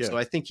 Yeah. So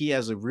I think he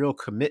has a real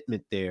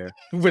commitment there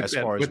with as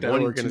that far as with that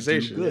wanting to do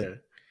organization. good. Yeah.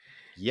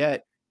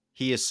 Yet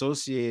he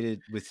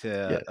associated with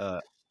Yeah.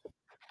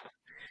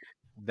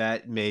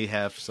 that may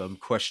have some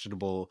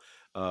questionable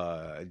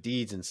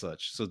deeds and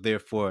such. So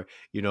therefore,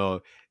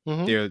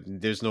 Hmm.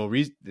 there's no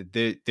reason.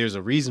 There's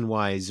a reason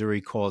why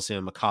Zuri calls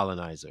him a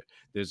colonizer.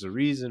 There's a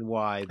reason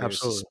why there's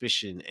Absolutely.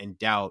 suspicion and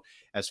doubt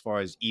as far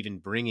as even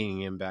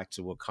bringing him back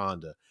to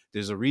Wakanda.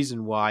 There's a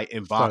reason why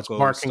Starts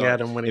barking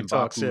at him when he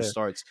talks. M'Baku Yeah.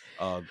 starts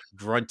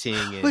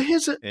grunting But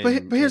here's the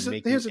but, but here's and the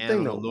making here's the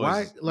thing animal though. Why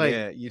noises. like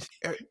Yeah,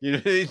 er, you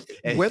know,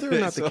 whether or and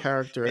not the so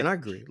character, and, and I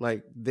agree,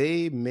 like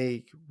they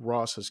make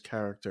Ross's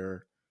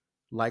character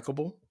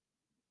likable,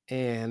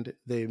 and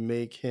they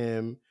make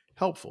him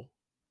helpful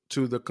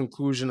to the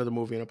conclusion of the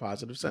movie in a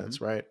positive mhm,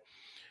 sense, right?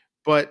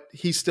 But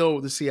he's still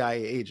the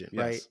CIA agent,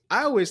 right? yes,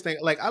 I always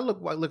think like I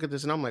look at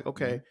this and I'm like,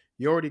 okay, mhm,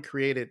 you already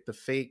created the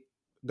fake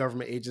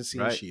government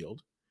agency in right.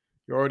 Shield.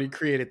 You already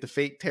created the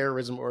fake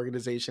terrorism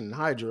organization in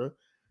Hydra.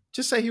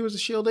 Just say he was a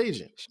Shield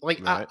agent.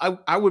 Like I, Right. I,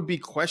 I would be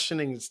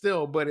questioning it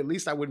still, but at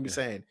least I wouldn't be Yeah.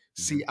 saying Mhm.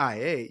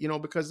 CIA,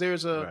 because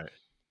Right.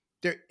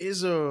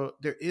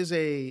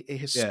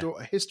 Yeah.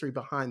 a history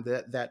behind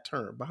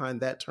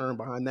behind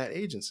that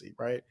agency,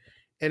 right?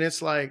 And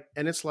it's like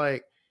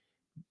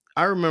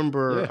I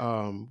remember Yeah.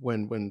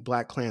 when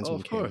Black Oh, Klansman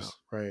of came out, course.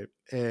 right?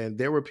 And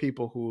there were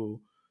people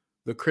who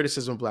the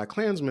criticism of Black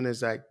Klansman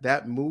is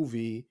that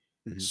movie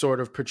Mm-hmm. sort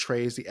of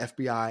portrays the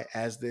FBI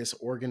as this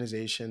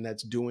organization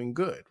that's doing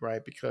good,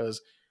 right?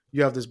 Because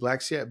you have this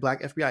black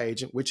FBI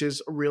agent, which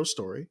is a real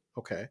story,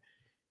 okay,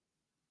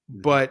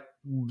 Mm-hmm. but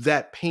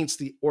that paints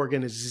the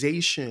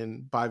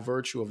organization by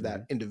virtue of Mm-hmm.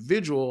 that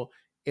individual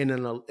in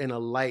a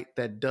light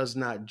that does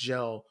not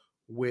gel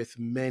with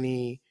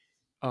many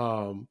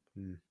um,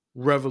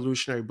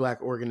 revolutionary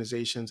black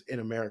organizations in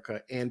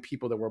America and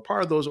people that were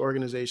part of those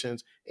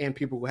organizations and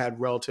people who had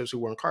relatives who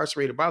were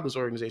incarcerated by those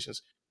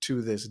organizations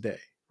to this day,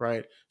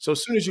 right? So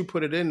as soon as you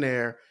put it in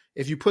there,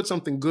 if you put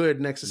something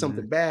good next to Mm-hmm.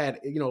 something bad,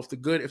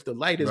 if the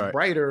light is Right.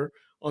 brighter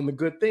on the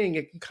good thing,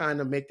 it can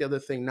kind of make the other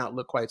thing not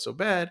look quite so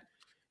bad.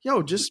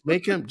 Yo, just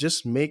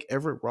make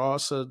Everett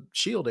Ross a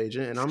Shield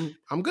agent, and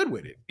I'm good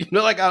with it.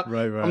 Like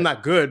Right. I'm Right.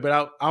 not good,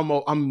 but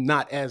I'm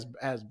not as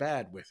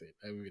bad with it.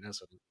 I mean,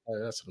 that's what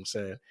I'm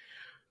saying.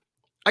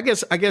 I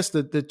guess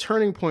the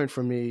turning point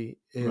for me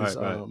is Right.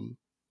 Right.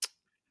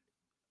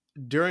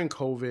 during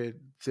COVID.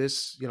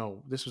 This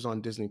was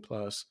on Disney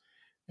Plus,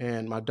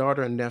 and my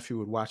daughter and nephew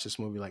would watch this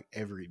movie like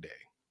every day,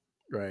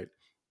 right?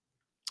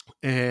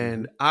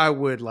 Mm-hmm. And I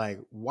would like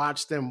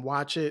watch them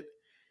watch it,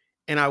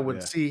 and I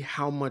would Yeah. see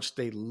how much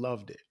they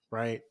loved it,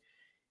 right?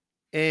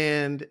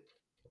 And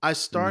I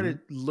Mm-hmm.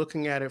 started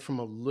looking at it from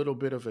a little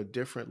bit of a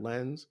different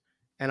lens.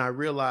 And I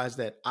realized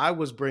that I'm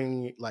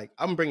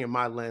bringing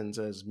my lens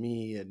as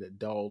me, an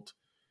adult,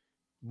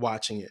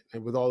 watching it,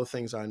 and with all the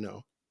things I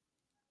know.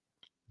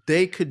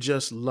 They could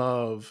just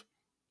love,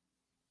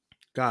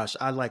 gosh,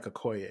 I like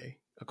Okoye.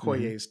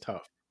 Mm-hmm. Okoye is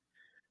tough.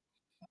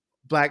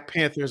 Black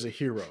Panther is a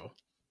hero.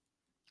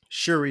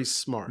 Shuri's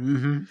smart.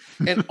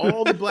 And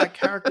all the Mm-hmm. black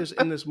characters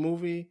in this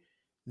movie,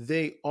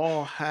 they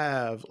all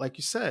have, like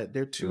you said,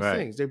 they're two Right.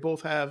 things. They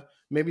both have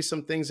maybe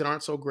some things that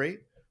aren't so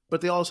great,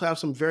 but they also have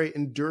some very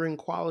enduring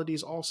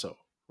qualities also,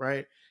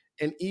 right?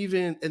 And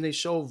they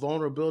show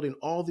vulnerability in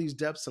all these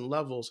depths and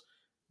levels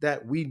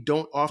that we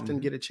don't often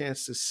Mm-hmm. get a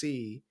chance to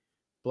see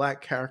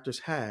black characters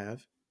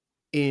have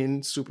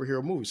in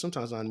superhero movies.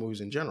 Sometimes not in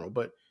movies in general,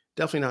 but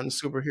definitely not in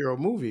superhero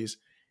movies.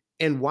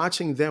 And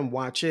watching them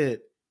watch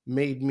it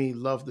made me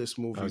love this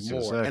I movie was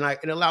gonna more. say. And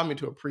it allowed me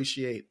to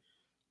appreciate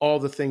all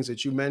the things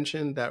that you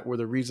mentioned that were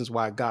the reasons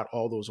why I got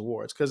all those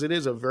awards. Because it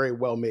is a very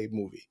well-made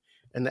movie.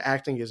 And the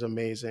acting is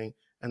amazing,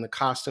 and the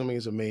costuming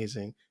is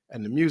amazing,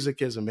 and the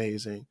music is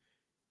amazing.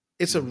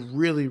 It's a Mm-hmm.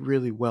 really,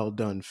 really well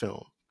done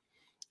film.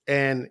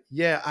 And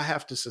yeah, I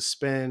have to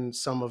suspend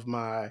some of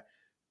my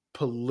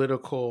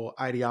political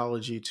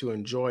ideology to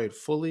enjoy it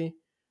fully,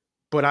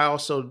 but I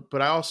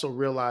also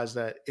realize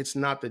that it's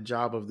not the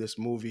job of this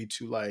movie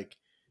to like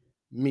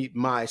meet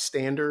my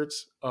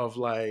standards of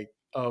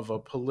a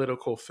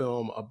political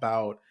film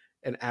about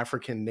an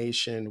African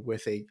nation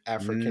with a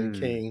African Mm.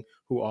 king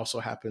who also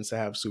happens to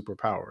have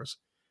superpowers.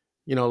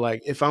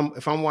 Like if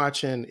I'm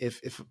watching,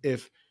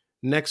 if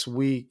next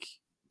week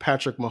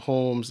Patrick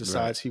Mahomes Right.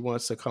 decides he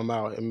wants to come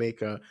out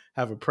and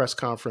have a press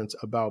conference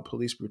about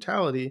police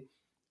brutality,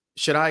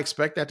 should I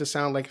expect that to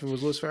sound like if it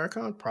was Louis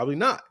Farrakhan? Probably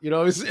not.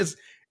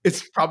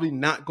 It's probably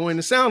not going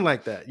to sound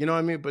like that. You know what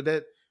I mean? But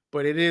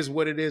it is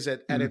what it is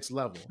at Mm. its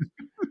level.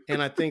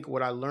 And I think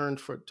what I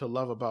learned to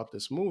love about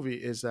this movie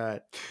is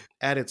that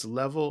at its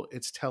level,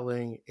 it's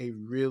telling a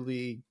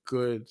really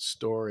good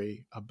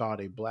story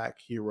about a black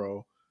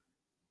hero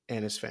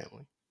and his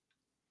family.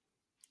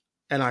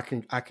 And I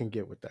can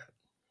get with that.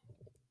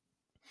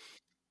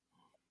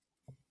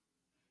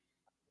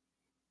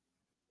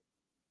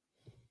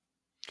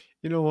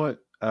 You know what?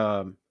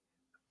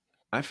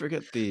 I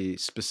forget the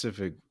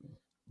specific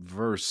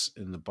verse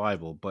in the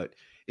Bible, but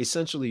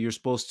essentially you're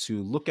supposed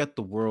to look at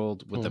the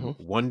world with Hmm.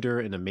 wonder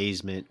and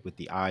amazement with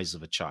the eyes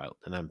of a child.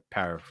 And I'm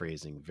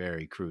paraphrasing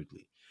very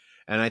crudely.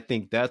 And I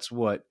think that's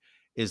what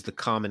is the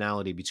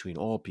commonality between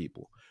all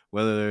people,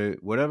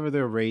 whatever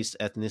their race,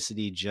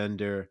 ethnicity,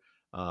 gender,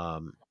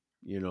 um,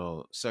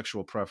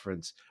 sexual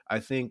preference. I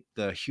think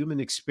the human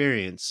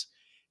experience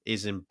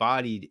is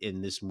embodied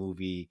in this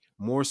movie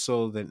more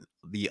so than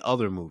the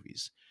other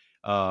movies.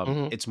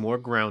 Hmm. It's more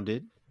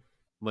grounded,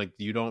 like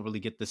you don't really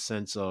get the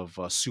sense of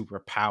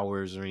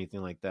superpowers or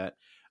anything like that.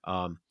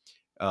 Um,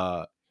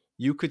 uh,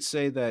 you could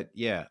say that,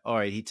 yeah, all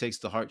right, he takes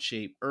the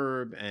heart-shaped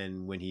herb,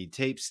 and when he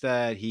takes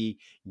that, he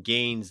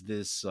gains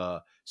this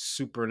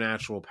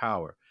supernatural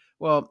power.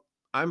 Well,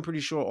 I'm pretty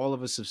sure all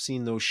of us have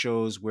seen those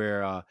shows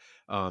where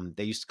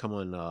they used to come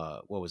on,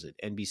 what was it,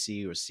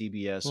 NBC or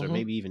CBS or Hmm.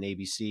 maybe even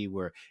ABC,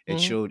 where it Hmm.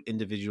 showed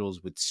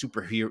individuals with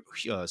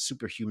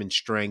superhuman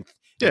strength,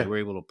 and they Yeah. were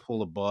able to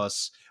pull a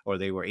bus, or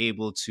they were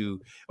able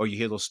to, or you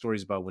hear those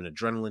stories about when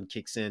adrenaline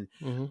kicks in.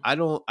 Hmm. I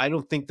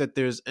don't think that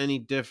there's any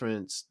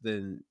difference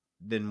than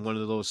one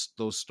of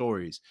those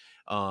stories.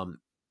 I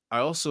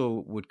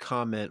also would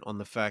comment on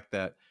the fact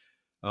that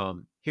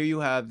here you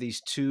have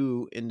these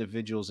two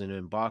individuals in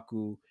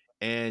Mbaku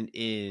and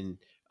in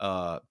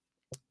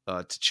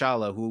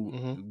T'Challa, who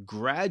Hmm.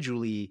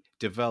 gradually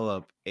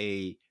develop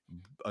a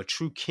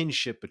true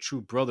kinship, a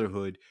true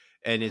brotherhood,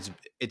 and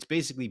it's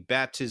basically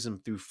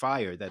baptism through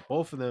fire, that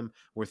both of them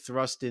were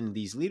thrust in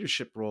these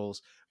leadership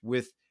roles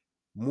with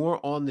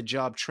more on the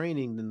job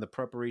training than the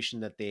preparation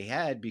that they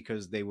had,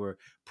 because they were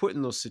put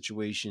in those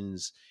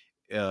situations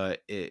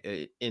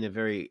in a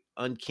very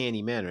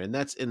uncanny manner, and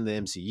that's in the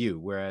MCU.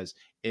 Whereas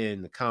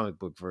in the comic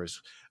book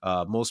verse,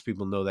 most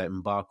people know that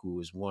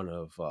M'Baku is one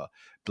of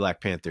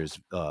Black Panther's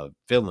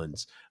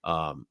villains.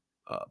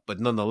 But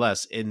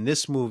nonetheless, in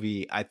this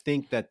movie, I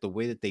think that the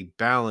way that they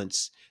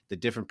balance the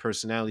different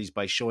personalities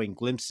by showing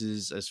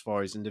glimpses as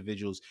far as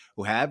individuals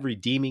who have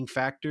redeeming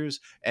factors,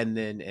 and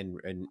then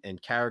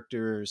and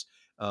characters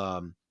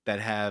that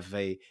have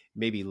a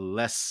maybe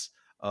less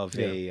of Yeah.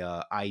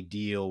 a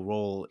ideal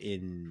role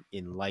in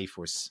life,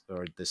 or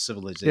the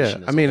Yeah.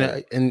 civilization I as a mean,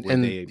 whole, where and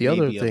they the other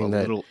maybe have a thing that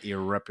little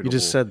you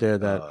just irreparable said there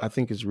that I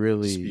think is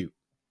really dispute.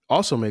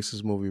 also makes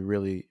this movie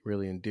really,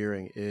 really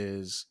endearing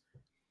is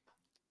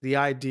the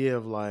idea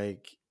of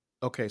like,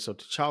 okay, so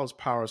T'Challa's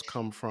powers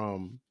come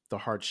from the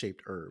heart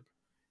shaped herb,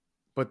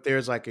 but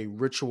there's like a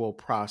ritual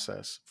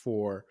process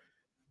for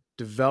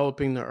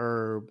developing the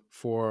herb,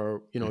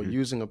 for Hmm.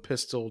 using a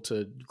pistol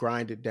to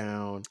grind it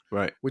down,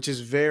 Right. which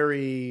is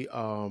very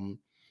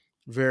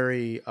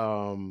very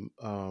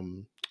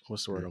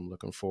what's the word Mm. I'm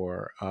looking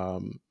for?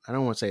 I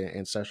don't want to say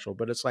ancestral,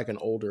 but it's like an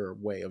older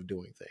way of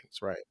doing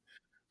things, right?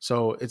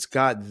 So it's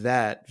got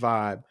that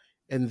vibe.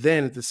 And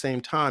then at the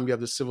same time, you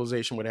have the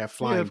civilization where they have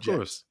Yeah, flying of course.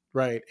 jets,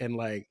 right? And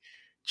like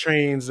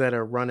trains that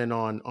are running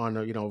on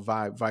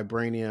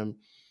vibranium.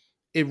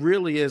 It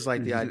really is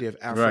like the Mhm. idea of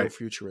Right.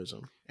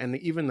 Afrofuturism, and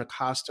even the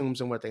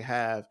costumes and what they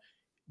have.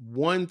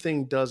 One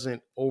thing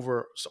doesn't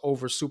over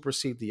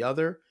supersede the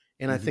other,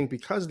 and I Hmm. think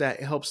because of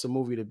that, it helps the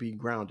movie to be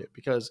grounded.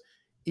 Because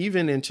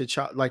even into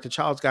like the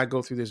child's got to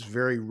go through this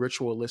very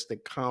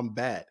ritualistic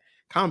combat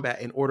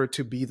in order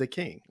to be the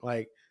king.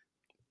 Like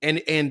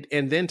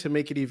and then to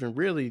make it even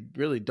really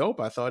really dope,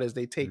 I thought is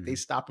they Hmm.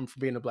 stop him from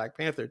being a Black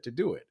Panther to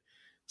do it.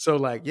 So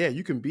like, yeah,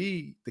 you can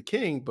be the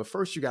king, but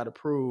first you got to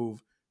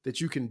prove that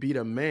you can beat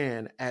a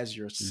man as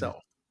Hmm.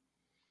 yourself.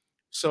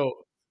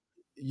 So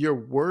you're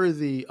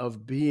worthy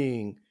of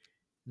being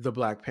the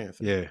Black Panther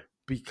Yeah,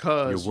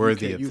 you're because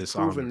worthy of you've this proven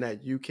honor.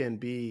 that you can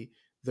be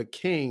the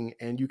king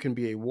and you can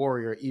be a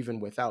warrior even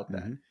without that.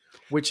 Hmm.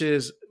 Which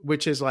is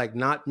like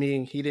not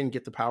meaning he didn't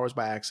get the powers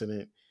by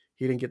accident.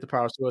 He didn't get the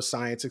powers through a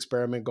science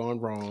experiment gone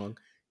wrong.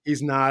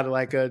 He's not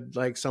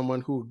like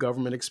someone who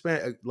government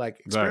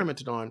Right.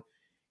 experimented on.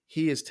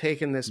 He has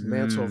taken this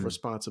mantle of Mm.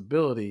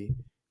 responsibility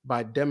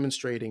by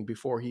demonstrating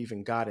before he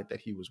even got it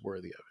that he was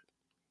worthy of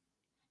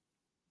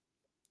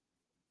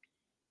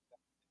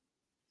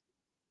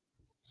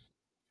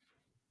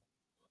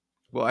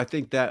Well, I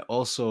think that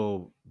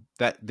also,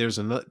 that there's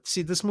another,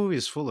 see, this movie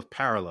is full of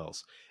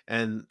parallels,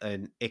 and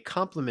it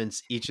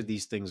complements each of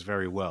these things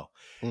very well.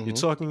 it. You're Hmm.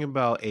 talking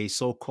about a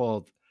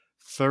so-called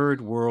third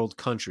world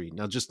country.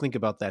 Now just think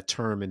about that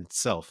term in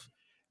itself.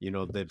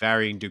 The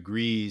varying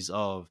degrees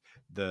of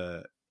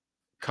the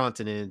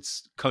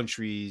continents,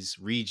 countries,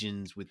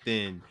 regions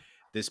within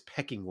this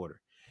pecking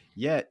order.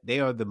 Yet they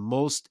are the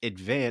most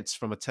advanced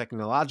from a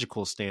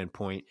technological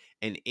standpoint,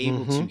 and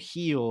able to Hmm.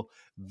 heal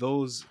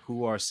those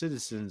who are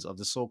citizens of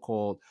the so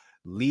called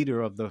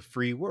leader of the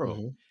free world.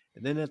 Hmm.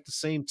 And then at the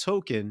same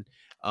token,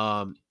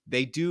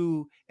 they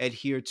do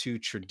adhere to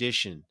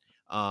tradition.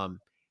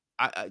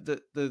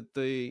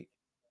 The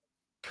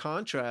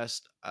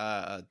contrast,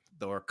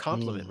 or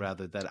compliment Hmm.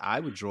 rather, that I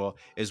would draw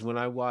is when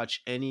I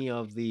watch any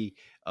of the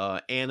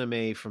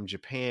anime from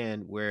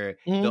Japan, where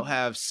they'll Hmm.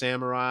 have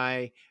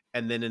samurai,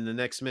 and then in the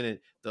next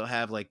minute they'll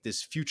have like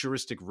this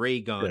futuristic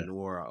ray Yeah. gun,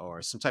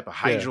 or some type of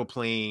Yeah.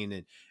 hydroplane,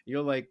 and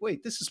you're like,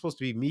 wait, this is supposed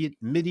to be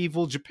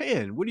medieval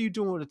Japan. What are you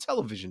doing with a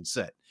television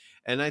set?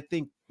 And I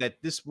think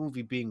that this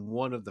movie, being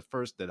one of the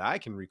first that I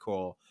can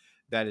recall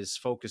that is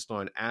focused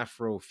on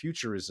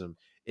Afrofuturism,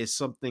 is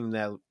something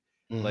that,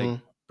 like, Hmm.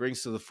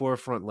 brings to the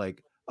forefront,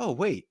 like, oh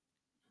wait,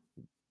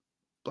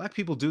 Black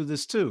people do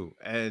this too,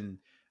 and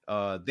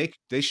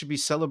they should be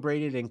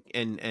celebrated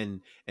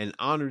and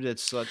honored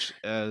as such,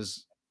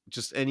 as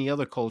just any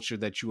other culture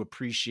that you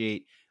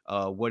appreciate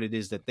what it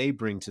is that they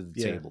bring to the Yeah.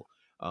 table.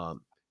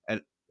 um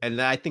and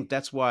and I think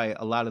that's why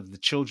a lot of the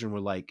children were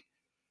like,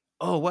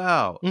 oh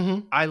wow,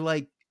 Hmm. i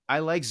like I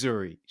like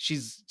Zuri.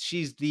 She's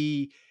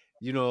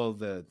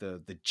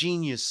the, the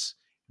genius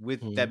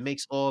with that Hmm.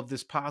 makes all of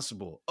this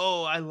possible.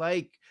 Oh, I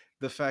like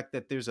the fact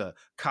that there's a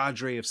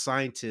cadre of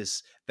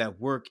scientists that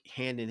work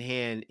hand in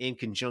hand in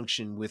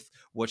conjunction with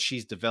what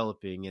she's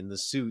developing in the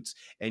suits.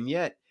 And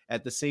yet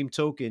at the same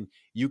token,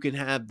 you can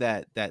have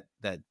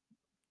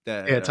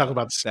Yeah. that Talk uh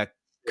about that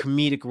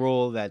comedic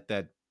role,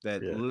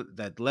 yeah.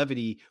 that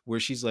levity, where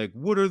she's like,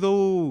 what are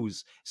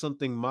those,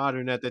 something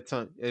modern at the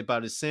time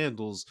about his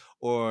sandals.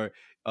 Or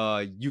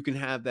you can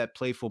have that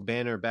playful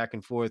banner back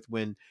and forth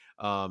when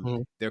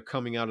Mhm. they're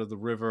coming out of the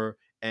river,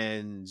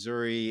 and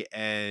Zuri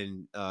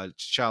and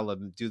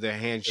T'Challa do their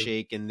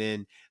handshake, and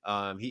then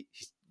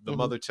the Mhm.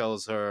 mother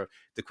tells her,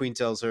 the queen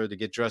tells her to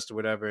get dressed or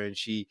whatever, and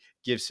she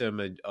gives him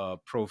a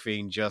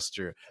profane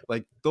gesture.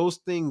 Like, those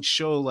things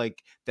show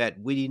like that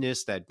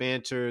wittiness, that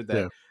banter,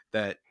 Yeah.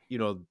 that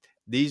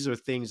these are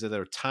things that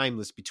are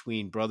timeless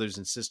between brothers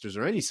and sisters,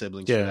 or any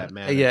siblings for Yeah, that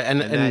matter. yeah,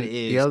 And that and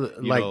the is, other,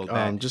 you know,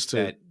 that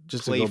that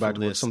just to go back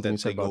to what playfulness something you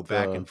that said they go about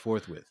back the and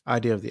forth with.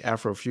 idea of the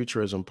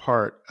Afrofuturism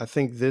part. I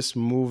think this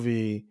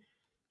movie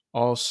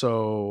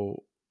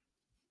also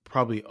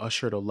probably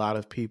ushered a lot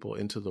of people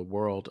into the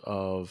world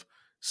of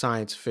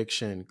science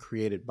fiction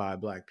created by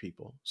Black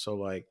people. So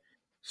like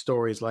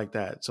stories like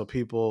that. So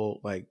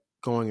people like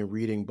going and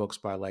reading books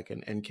by like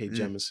an N.K. Mm,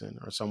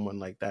 Jemisin or someone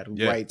like that who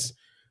yeah. writes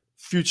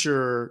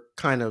future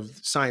kind of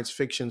science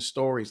fiction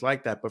stories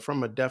like that, but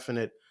from a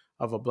definite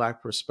of a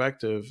Black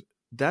perspective.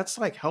 That's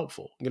like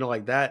helpful, you know,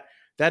 like that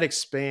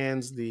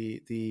expands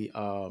the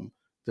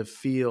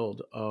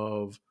field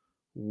of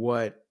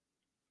what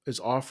is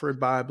offered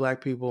by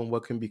Black people and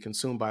what can be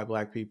consumed by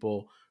Black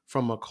people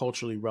from a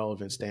culturally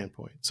relevant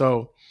standpoint.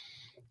 So,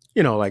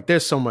 you know, like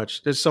there's so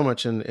much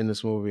in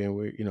this movie, and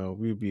we, you know,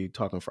 we'd be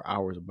talking for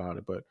hours about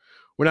it, but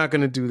we're not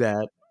going to do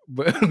that.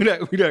 But we're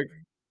not,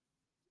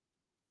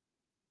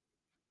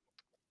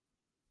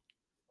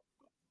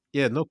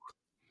 Yeah, no,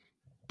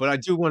 but I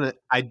do want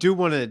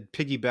to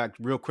piggyback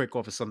real quick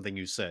off of something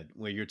you said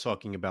where you're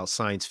talking about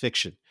science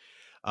fiction.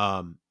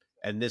 Um,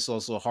 and this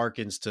also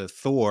harkens to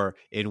Thor,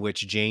 in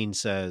which Jane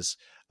says,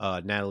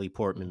 Natalie Mhm.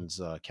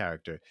 Portman's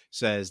character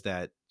says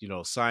that, you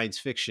know, science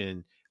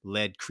fiction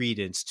led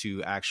credence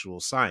to actual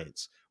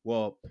science.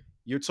 Well,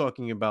 you're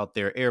talking about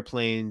their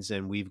airplanes,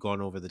 and we've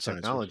gone over the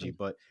Science technology, fiction.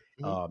 but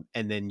Mhm.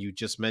 and then you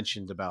just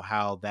mentioned about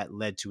how that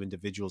led to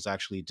individuals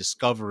actually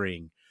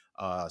discovering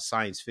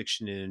science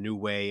fiction in a new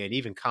way, and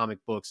even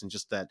comic books and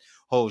just that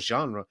whole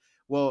genre.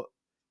 Well,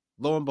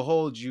 lo and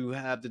behold, you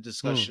have the Mm.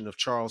 discussion of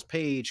Charles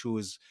Page, who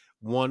is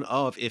one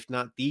of, if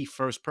not the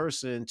first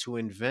person to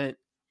invent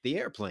the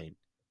airplane.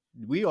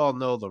 We all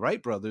know the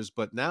Wright brothers,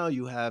 but now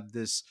you have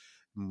this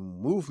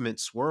movement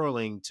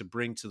swirling to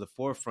bring to the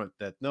forefront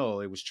that no,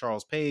 it was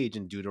Charles Page,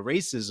 and due to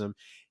racism,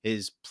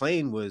 his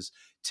plane was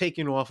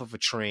taken off of a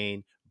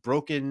train,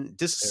 broken, There it is.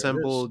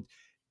 disassembled,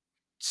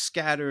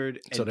 scattered,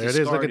 So and there it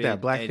is. Look at that.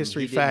 discarded, Black and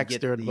History he didn't facts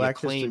get during the Black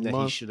History acclaim that he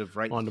Month should have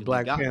on the rightfully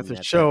Black gotten Panther at that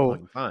point show.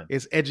 in time.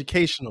 It's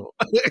educational.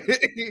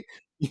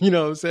 You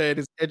know what I'm saying?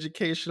 It's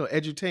educational.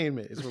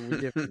 Edutainment is what we're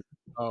giving you.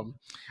 All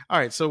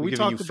right. So We're we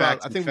giving you talked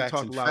about, facts I and think we facts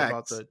talked and a lot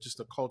about facts. the just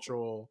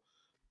the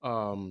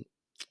um,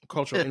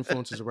 cultural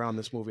influences around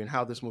this movie and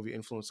how this movie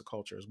influenced the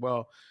culture as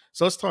well.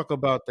 So let's talk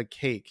about the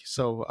cake.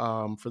 So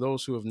for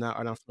those who have not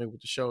are not familiar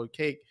with the show,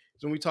 cake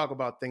is when we talk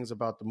about things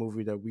about the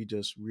movie that we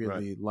just Right.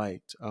 really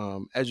liked.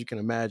 As you can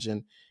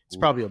imagine, it's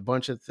probably a Oof.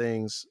 bunch of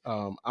things.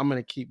 I'm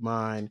gonna keep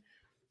mine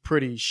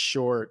pretty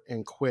short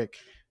and quick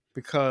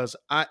because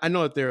I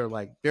know that there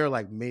are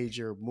like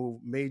major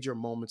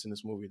moments in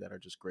this movie that are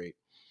just great.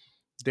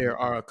 There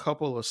are a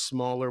couple of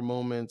smaller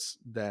moments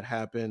that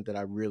happen that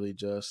I really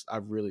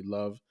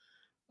love.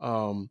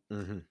 um,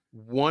 Hmm.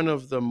 One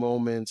of the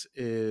moments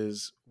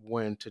is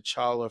when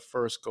T'Challa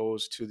first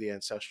goes to the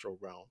ancestral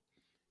realm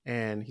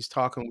and he's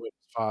talking with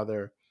his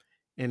father.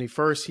 And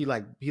he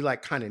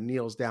like kind of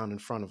kneels down in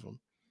front of him.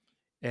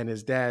 And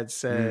his dad Mm.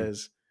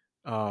 says,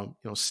 you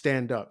know,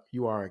 stand up,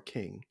 you are a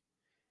king.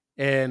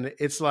 And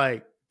it's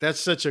like, that's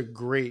such a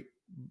great,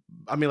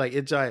 I mean, like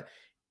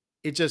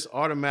it just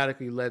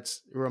automatically it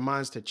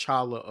reminds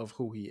T'Challa of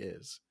who he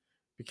is.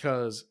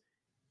 Because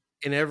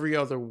in every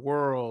other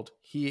world,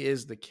 he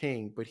is the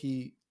king, but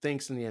he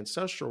thinks in the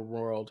ancestral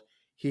world,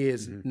 he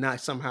is Hmm.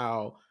 not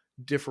somehow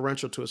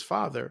differential to his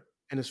father.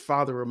 And his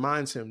father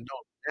reminds him,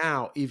 no,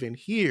 now, even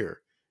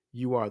here,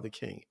 you are the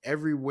king.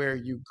 Everywhere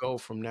you go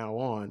from now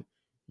on,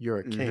 you're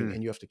a king Hmm.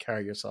 and you have to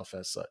carry yourself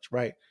as such,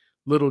 right?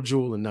 Little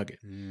jewel and nugget.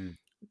 Mm.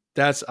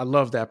 I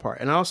love that part.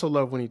 And I also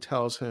love when he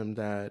tells him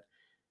that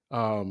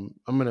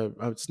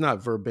it's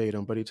not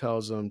verbatim, but he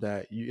tells him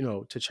that, you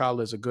know,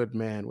 T'Challa is a good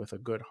man with a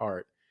good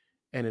heart,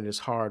 and it is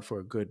hard for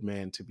a good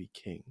man to be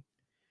king.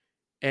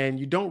 And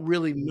you don't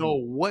really know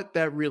what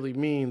that really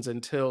means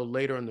until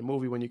later in the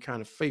movie when you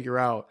kind of figure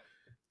out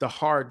the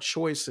hard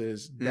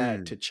choices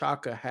that Mm.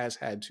 T'Chaka has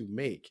had to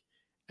make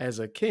as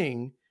a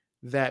king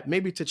that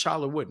maybe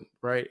T'Challa wouldn't,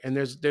 right? And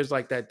there's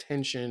like that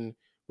tension,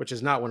 which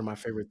is not one of my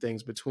favorite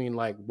things, between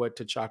like what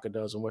T'Chaka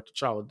does and what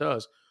T'Challa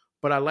does.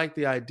 But I like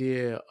the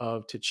idea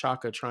of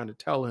T'Chaka trying to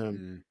tell him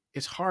Mm.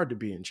 it's hard to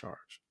be in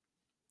charge.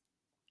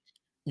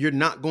 You're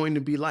not going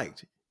to be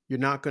liked. You're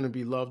not going to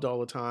be loved all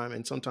the time.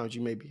 And sometimes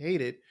you may be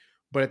hated.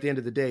 But at the end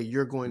of the day,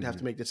 you're going to have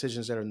to Mm. make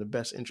decisions that are in the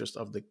best interest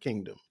of the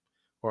kingdom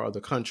or of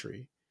the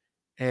country.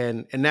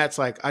 And that's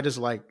like, I just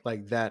like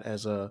that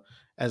as a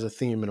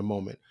theme in a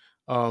moment.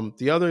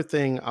 The other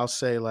thing I'll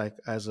say, like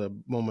as a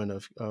moment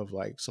of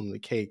like some of the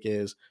cake,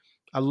 is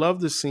I love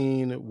the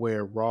scene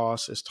where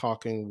Ross is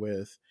talking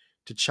with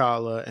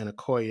T'Challa and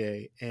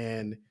Okoye,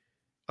 and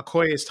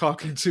Okoye is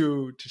talking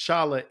to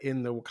T'Challa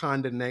in the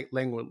Wakanda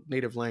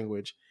native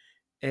language,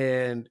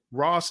 and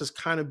Ross is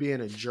kind of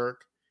being a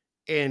jerk,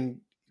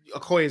 and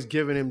Okoye is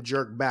giving him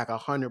jerk back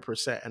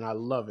 100%, and I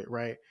love it.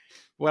 Right.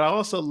 What I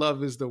also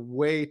love is the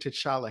way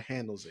T'Challa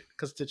handles it,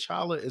 because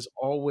T'Challa is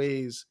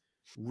always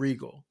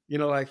regal. You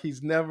know, like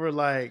he's never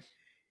like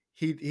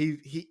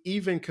he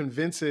even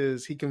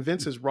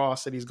convinces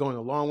Ross that he's going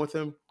along with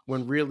him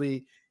when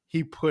really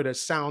he put a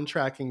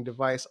soundtracking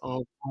device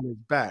on his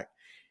back.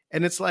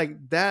 And it's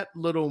like that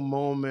little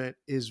moment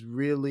is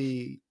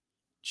really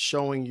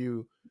showing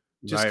you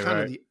just Right, kind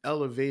of right. the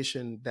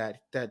elevation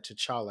that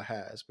T'Challa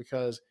has,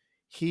 because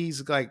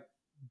he's like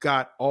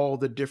got all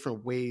the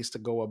different ways to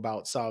go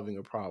about solving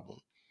a problem.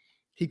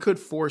 He could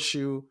force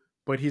you,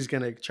 but he's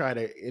going to try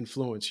to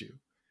influence you.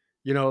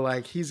 You know,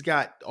 like he's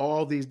got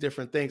all these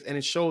different things, and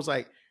it shows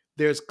like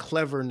there's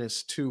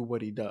cleverness to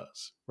what he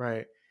does,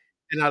 right?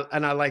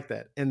 And I like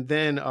that. And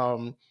then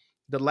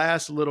the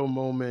last little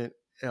moment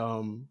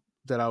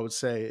that I would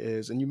say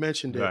is, and you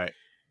mentioned it, Right.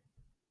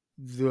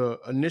 the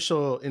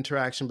initial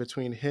interaction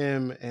between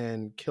him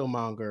and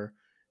Killmonger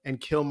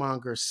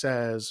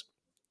says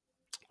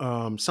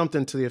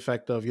something to the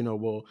effect of, you know,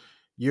 well,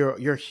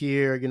 you're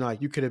here, you know,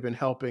 like you could have been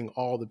helping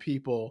all the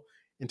people.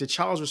 And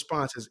T'Challa's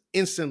response is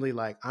instantly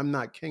like, I'm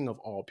not king of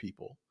all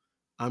people.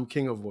 I'm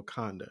king of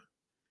Wakanda.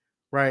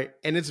 Right.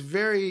 And it's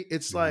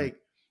Hmm.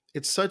 like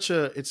it's such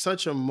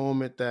a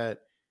moment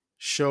that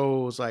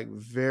shows like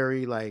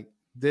very like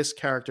this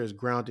character is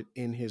grounded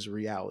in his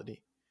reality.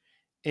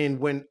 And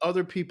when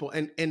other people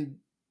and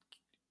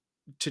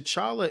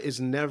T'Challa is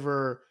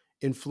never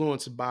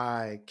influenced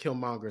by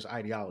Killmonger's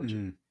ideology.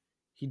 Hmm.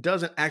 He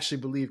doesn't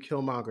actually believe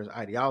Killmonger's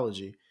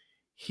ideology.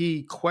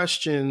 He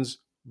questions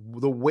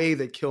the way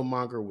that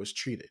Killmonger was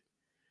treated.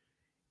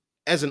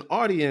 As an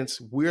audience,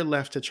 we're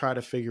left to try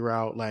to figure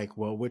out, like,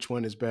 well, which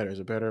one is better? Is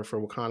it better for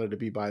Wakanda to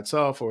be by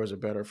itself, or is it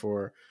better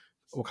for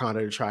Wakanda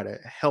to try to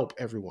help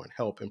everyone?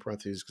 Help in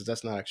parentheses, because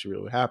that's not actually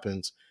really what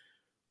happens.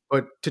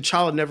 But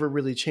T'Challa never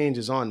really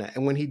changes on that.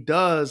 And when he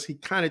does, he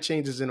kind of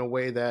changes in a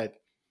way that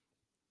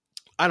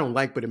I don't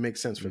like, but it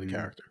makes sense for the Hmm.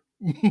 character.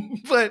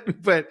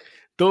 but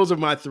those are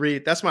my three.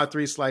 That's my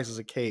three slices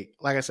of cake.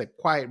 Like I said,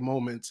 quiet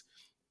moments.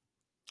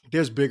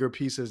 There's bigger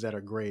pieces that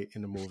are great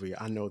in the movie.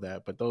 I know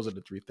that, but those are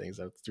the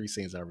three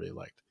scenes I really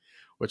liked.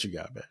 What you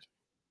got, Ben?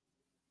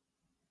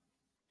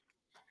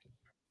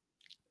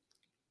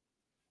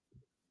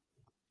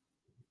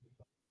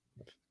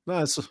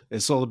 No,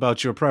 it's all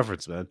about your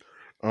preference, man.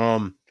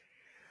 Um,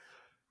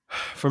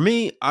 For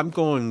me, I'm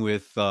going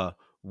with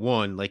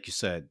one, like you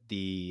said,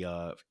 the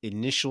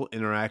initial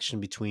interaction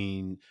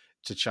between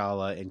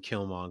T'Challa and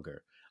Killmonger.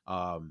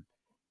 Um,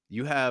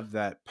 you have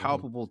that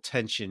Mm-hmm. palpable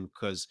tension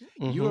because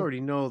you Mm-hmm.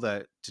 already know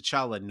that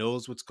T'Challa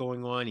knows what's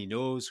going on. He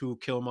knows who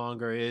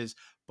Killmonger is,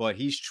 but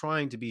he's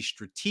trying to be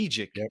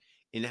strategic Yep.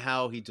 in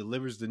how he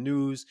delivers the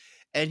news.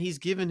 And he's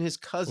given his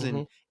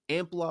Mm-hmm. cousin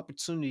ample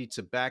opportunity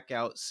to back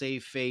out,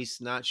 save face,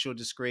 not show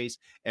disgrace.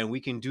 And we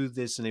can do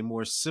this in a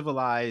more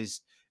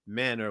civilized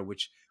manner,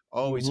 which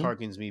always Mm-hmm.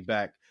 harkens me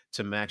back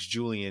to Max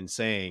Julian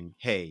saying,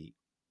 hey,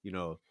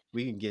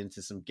 we can get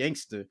into some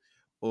gangster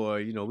or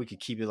we could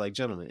keep it like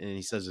gentlemen, and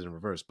he says it in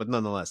reverse, but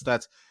nonetheless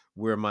that's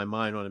where my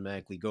mind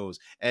automatically goes.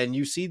 And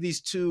you see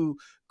these two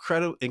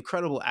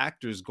incredible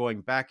actors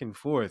going back and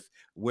forth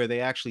where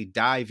they actually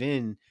dive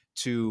in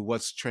to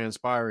what's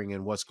transpiring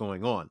and what's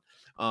going on.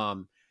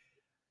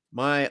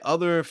 My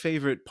other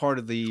favorite part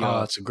of the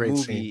Oh, it's a great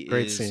scene. movie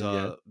Great is scene.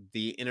 Yeah.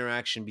 the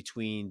interaction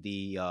between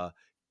the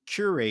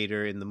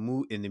curator in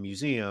the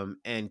museum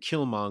and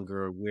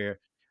Killmonger, where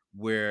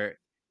where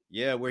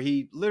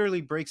he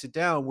literally breaks it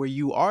down, where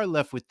you are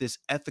left with this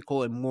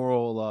ethical and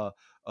moral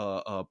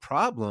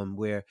problem.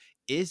 Where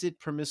is it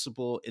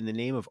permissible in the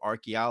name of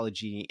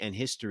archaeology and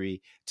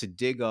history to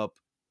dig up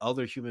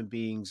other human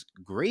beings'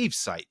 grave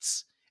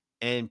sites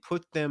and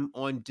put them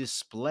on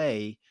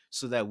display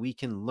so that we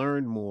can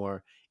learn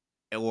more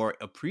or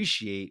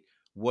appreciate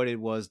what it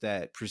was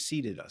that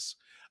preceded us.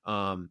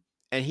 Um,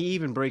 and he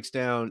even breaks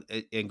down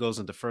and goes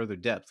into further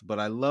depth. But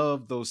I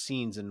love those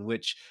scenes in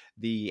which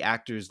the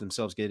actors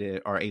themselves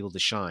are able to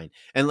shine.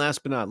 And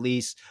last but not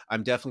least,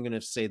 I'm definitely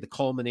going to say the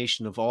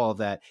culmination of all of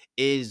that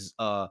is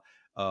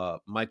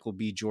Michael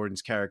B.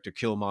 Jordan's character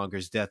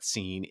Killmonger's death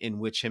scene, in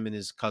which him and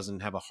his cousin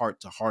have a heart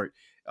to heart,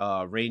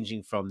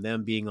 ranging from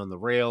them being on the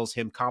rails,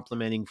 him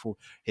complimenting for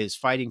his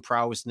fighting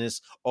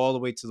prowessness, all the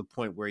way to the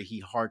point where he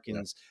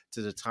Yeah. hearkens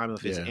to the time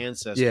of his Yeah.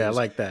 Yeah. I ancestors,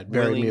 like that.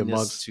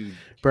 willingness to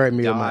Bury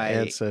me with my die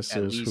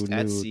at ancestors who least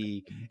at knew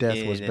sea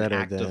death was in an better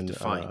act of than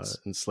defiance.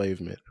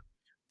 enslavement.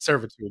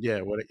 Servitude.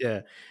 Yeah.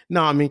 Yeah.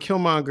 No, I mean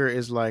Killmonger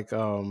is like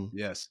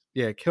Yes,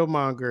 yeah,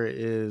 Killmonger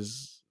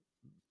is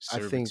I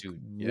think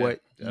servitude. Yeah,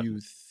 what you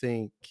definitely.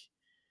 think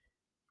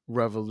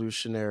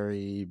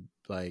revolutionary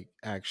like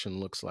action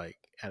looks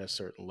like at a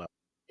certain level.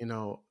 You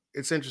know,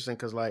 it's interesting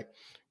because like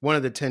one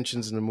of the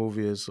tensions in the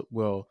movie is,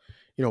 well,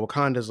 you know,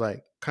 Wakanda's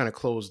like kind of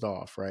closed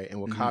off, right? And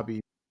Hmm. Wakabi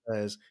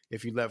says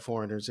if you let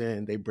foreigners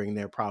in, they bring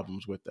their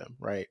problems with them,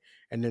 right?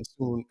 And then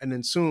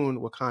soon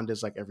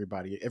Wakanda's like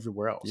everybody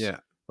everywhere else, Yeah.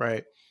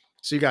 right?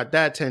 So you got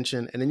that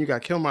tension, and then you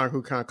got Killmonger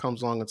who kind of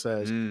comes along and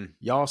says, Mm.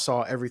 y'all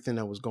saw everything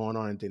that was going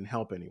on and didn't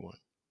help anyone,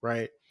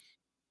 right?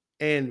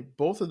 And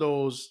both of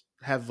those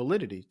have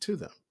validity to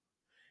them.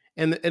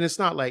 And it's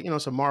not like, you know,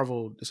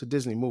 it's a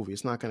Disney movie.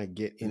 It's not going to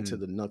get into Mm.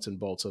 the nuts and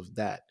bolts of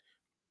that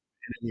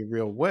in any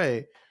real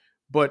way.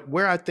 But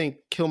where I think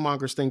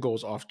Killmonger's thing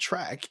goes off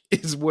track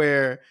is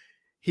where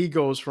he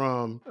goes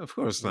from Of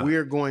course not.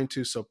 we're going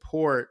to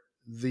support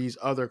these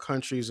other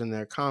countries and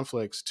their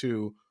conflicts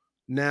to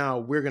now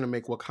we're going to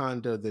make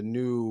Wakanda the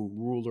new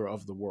ruler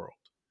of the world.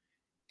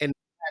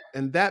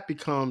 And that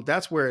becomes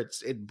that's where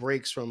it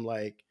breaks from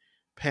like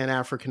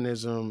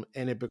pan-Africanism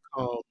and it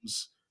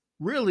becomes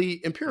really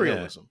Yeah.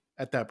 imperialism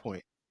at that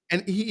point.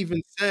 And he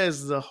even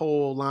says the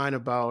whole line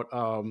about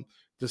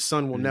the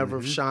sun will never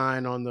Hmm.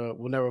 shine on the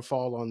will never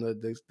fall on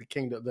the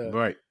kingdom, the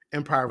Right.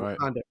 empire of Right.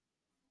 Wakanda.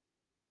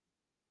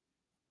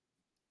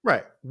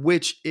 Right,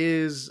 which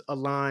is a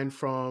line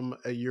from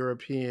a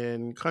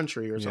European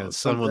country or Yeah. The something.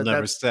 sun will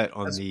never set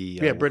on That's the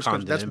yeah, British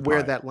country. Wakandan That's where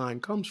Empire. that line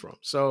comes from.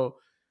 So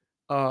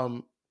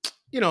um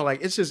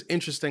like it's just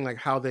interesting like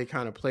how they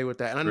kind of play with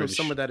that, and I know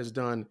some British. of that is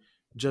done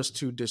just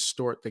to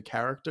distort the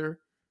character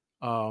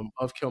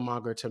of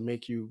Killmonger to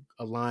make you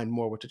align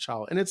more with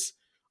T'Challa, and it's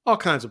all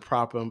kinds of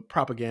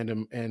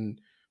propaganda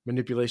and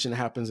manipulation that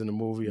happens in the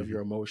movie of Hmm.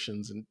 your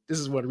emotions, and this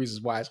is one of the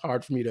reasons why it's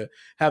hard for me to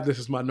have this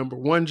as my number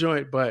one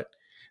joint, but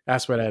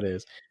that's where that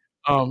is.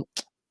 um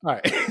all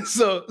right.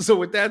 So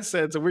with that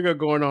said, so we're gonna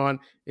going on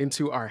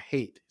into our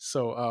hate.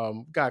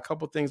 So got a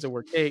couple things that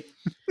we hate,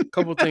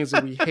 couple things that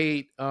we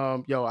hate.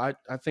 I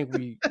think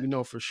we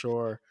know for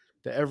sure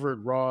the Everett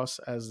Ross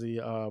as the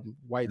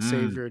white Mm.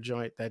 savior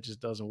joint, that just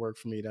doesn't work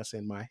for me. That's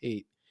in my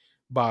hate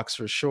box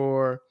for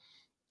sure.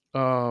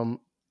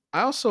 Um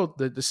I also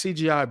the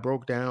CGI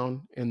broke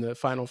down in the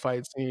final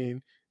fight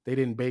scene. They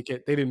didn't bake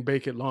it. They didn't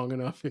bake it long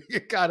enough.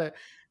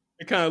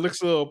 It kind of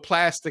looks a little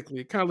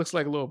plastically. It kind of looks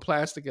like a little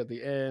plastic at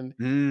the end.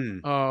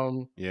 Mm.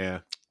 Um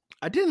Yeah.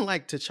 I didn't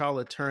like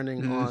T'Challa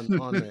turning on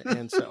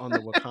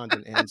the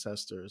Wakandan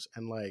ancestors,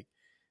 and like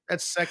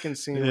that second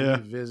scene when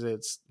he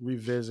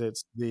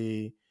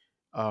Yeah.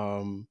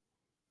 um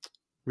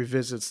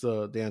revisits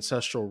the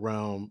ancestral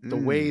realm, the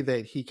way Mm.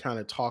 that he kind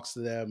of talks to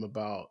them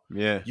about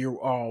Yeah. you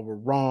all were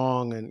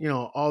wrong, and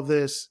all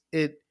this,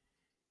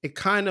 it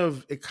kind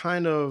of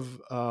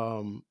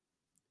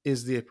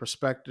is the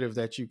perspective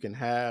that you can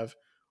have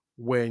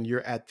when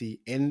you're at the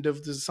end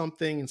of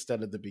something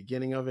instead of the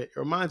beginning of it. It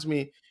reminds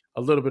me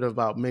a little bit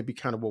about maybe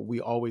kind of what we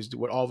always do,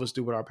 what all of us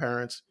do with our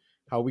parents,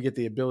 how we get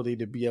the ability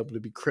to be able to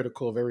be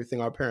critical of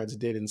everything our parents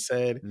did and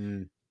said,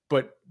 Mm.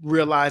 but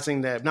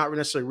realizing that, not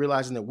necessarily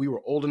realizing that we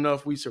were old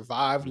enough, we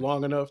survived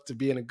long enough to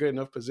be in a good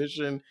enough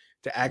position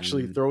to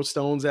actually Mm. throw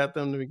stones at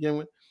them to begin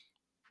with.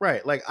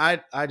 Right. Like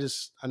I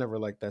never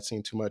liked that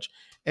scene too much.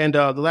 And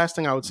the last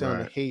thing I would say on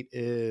the Right. hate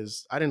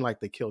is I didn't like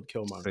they killed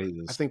Killmonger.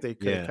 I Phases. think they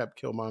could have Yeah.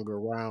 kept Killmonger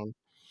around.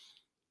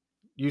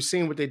 You've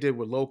seen what they did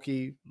with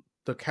Loki.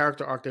 The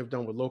character arc they've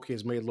done with Loki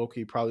has made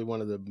Loki probably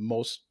one of the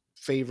most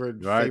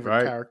Right. favorite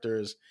Right.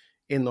 characters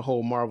in the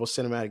whole Marvel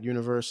Cinematic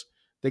Universe.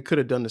 They could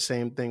have done the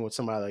same thing with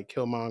somebody like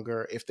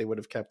Killmonger if they would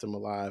have kept him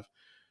alive.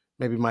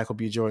 Maybe Michael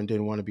B. Jordan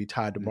didn't want to be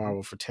tied to Hmm.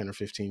 Marvel for 10 or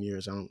 15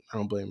 years. I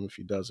don't blame him if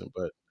he doesn't,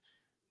 but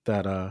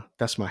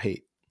that's my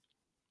hate.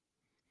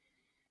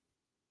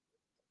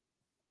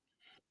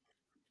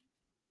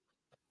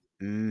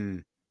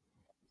 Mm.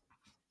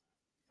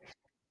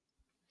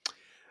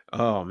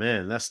 Oh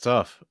man, that's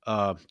tough.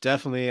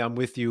 Definitely, I'm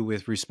with you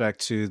with respect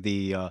to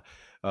the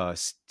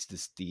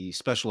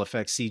special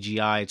effects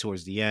CGI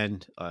towards the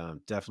end.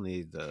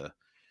 Definitely the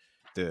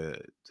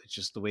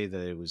just the way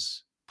that it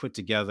was put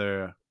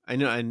together. I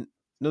know, and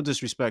no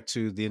disrespect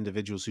to the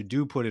individuals who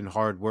do put in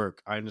hard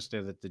work. I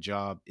understand that the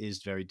job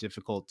is very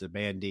difficult,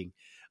 demanding.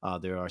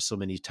 There are so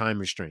many time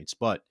restraints,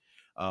 but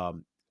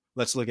um,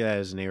 let's look at it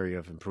as an area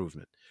of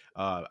improvement.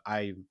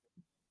 I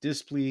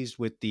displeased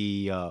with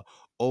the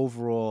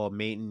overall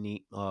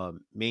maintaining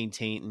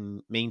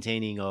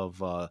of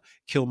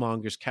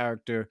Killmonger's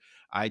character.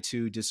 I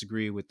too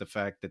disagree with the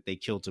fact that they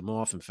killed him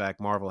off. In fact,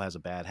 Marvel has a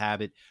bad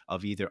habit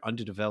of either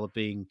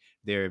underdeveloping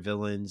their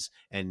villains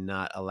and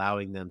not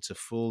allowing them to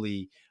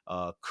fully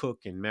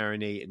cook and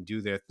marinate and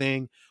do their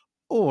thing,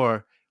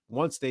 or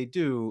once they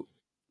do,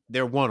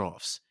 they're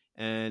one-offs.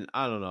 And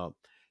I don't know,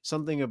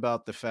 something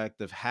about the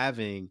fact of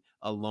having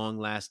a long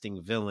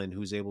lasting villain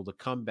who's able to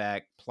come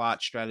back,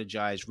 plot,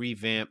 strategize,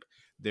 revamp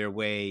their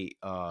way.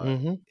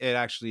 Hmm. It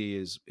actually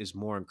is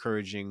more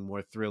encouraging,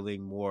 more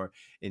thrilling, more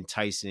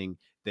enticing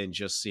than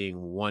just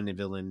seeing one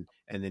villain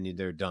and then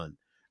they're done.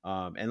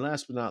 And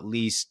last but not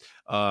least,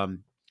 I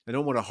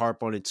don't want to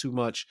harp on it too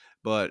much,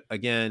 but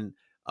again,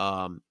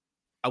 um,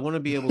 I want to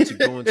be able to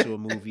go into a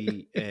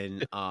movie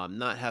and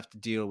not have to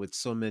deal with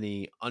so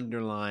many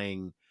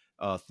underlying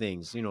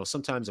things. You know,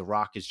 sometimes a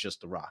rock is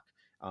just a rock.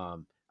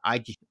 Um,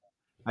 I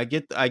I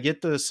get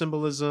the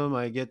symbolism,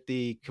 I get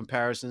the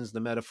comparisons, the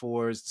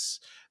metaphors,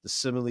 the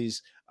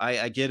similes.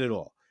 I get it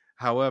all.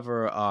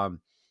 However,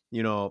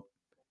 you know,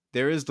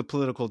 there is the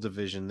political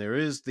division. There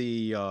is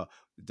the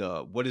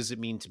what does it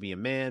mean to be a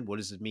man? What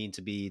does it mean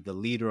to be the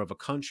leader of a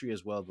country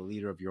as well, the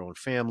leader of your own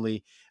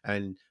family?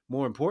 And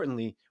more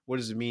importantly, what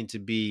does it mean to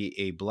be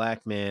a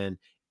black man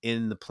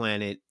in the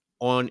planet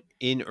on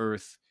in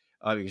Earth?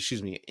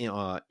 Excuse me,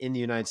 in the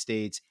United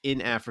States,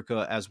 in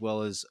Africa, as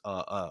well as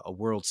a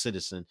world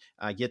citizen.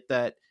 I get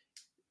that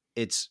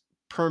it's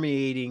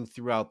permeating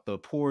throughout the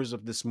pores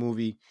of this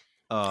movie.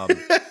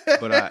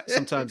 But I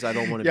sometimes I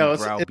don't want to be Yo,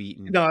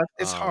 browbeaten.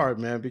 it's hard,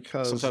 man,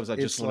 because Sometimes I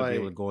just it's want to be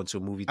able to like go into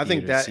a movie I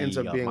think theater and that ends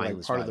see up being like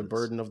mindless part of the violence.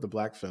 burden of the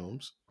black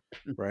films,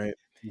 right?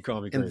 You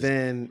call me And crazy.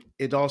 then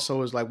it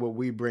also is like what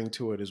we bring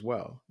to it as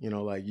well.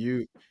 Like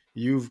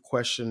you've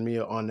questioned me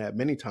on that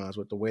many times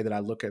with the way that I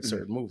look at Mhm.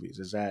 certain movies.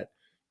 Is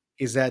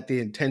that the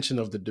intention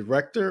of the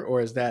director,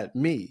 or is that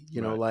me?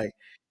 Right. Like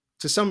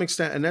to some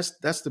extent, and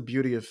that's the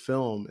beauty of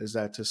film, is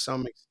that to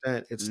some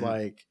extent it's Mhm.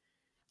 like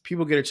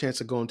people get a chance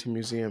to go into a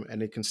museum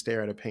and they can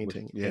stare at a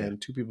painting, Yeah.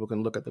 and two people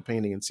can look at the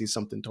painting and see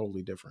something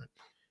totally different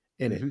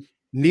in it. Hmm.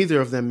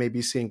 Neither of them may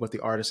be seeing what the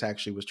artist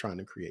actually was trying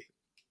to create,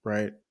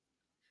 right?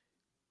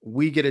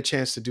 We get a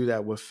chance to do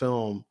that with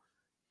film.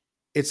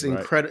 It's Right.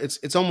 incredible.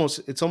 It's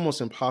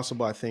almost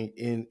impossible, I think,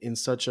 in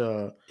such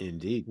a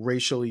Indeed.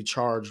 racially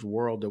charged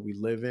world that we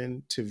live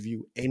in, to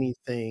view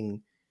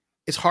anything.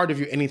 It's hard to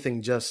view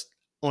anything just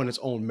on its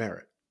own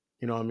merit.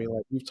 You know what I mean?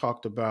 Like we've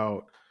talked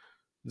about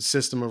the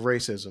system of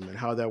racism and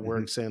how that Hmm.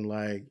 works in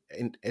like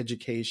in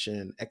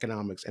education,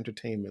 economics,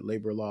 entertainment,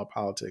 labor law,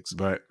 politics,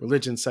 Right.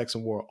 religion, sex,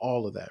 and war,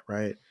 all of that,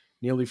 right?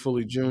 Neely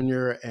Fuller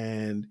Jr.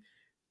 and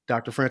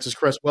Dr. Francis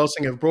Cress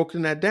Welsing have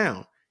broken that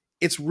down.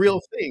 It's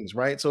real things,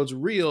 right? So it's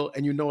real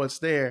and it's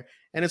there.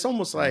 And it's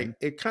almost Hmm. like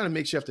it kind of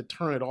makes you have to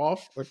turn it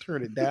off or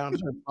turn it down,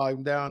 turn the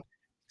volume down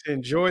to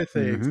enjoy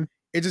things. Hmm.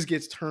 It just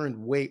gets turned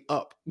way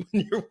up when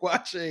you're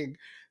watching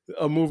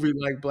a movie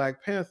like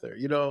Black Panther.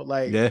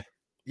 Like, Yeah.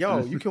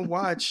 yo, you can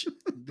watch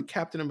the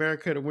Captain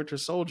America, the Winter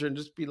Soldier, and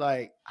just be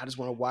like, I just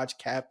want to watch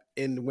Cap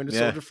and the Winter Yeah.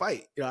 Soldier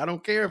fight. I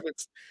don't care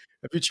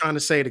if you're trying to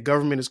say the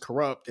government is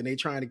corrupt and they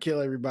trying to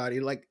kill everybody.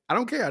 Like, I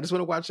don't care. I just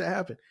want to watch that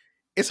happen.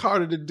 It's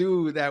harder to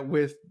do that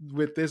with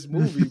this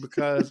movie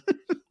because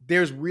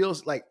there's real,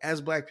 like,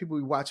 as Black people,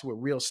 we watch it with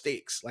real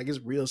stakes. Like, it's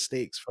real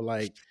stakes for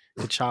like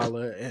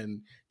T'Challa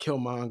and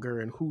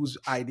Killmonger and whose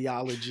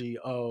ideology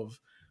of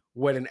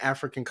what an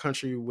African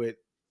country with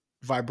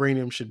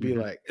vibranium should be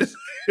Hmm. like.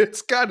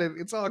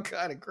 It's all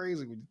kind of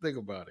crazy when you think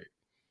about it.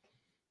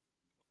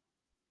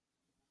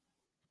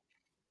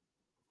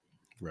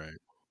 Right.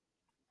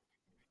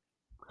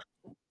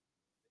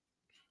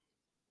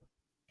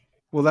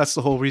 Well, that's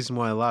the whole reason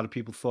why a lot of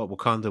people thought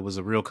Wakanda was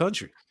a real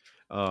country.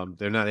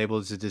 They're not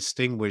able to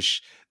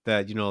distinguish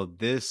that,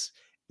 this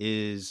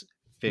is Hmm.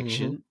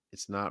 fiction,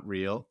 it's not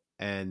real,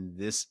 and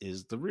this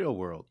is the real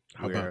world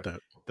How about where that?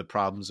 the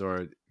problems are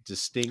How about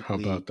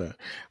distinctly that?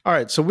 All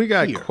right, so we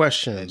got here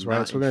questions, and right?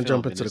 not So we're in gonna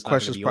jump film, and into the it's not going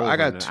to questions be part. I over in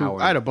got an two.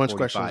 hour I had and a bunch of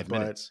questions, 45 but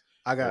minutes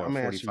I'm or a gonna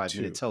ask you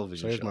 45-minute two. So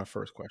television here's show. my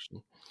first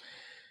question: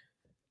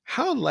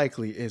 how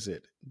likely is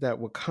it that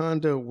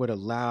Wakanda would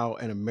allow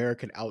an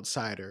American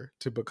outsider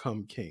to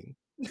become king?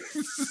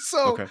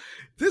 So Okay.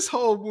 this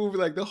whole movie,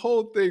 like the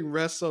whole thing,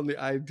 rests on the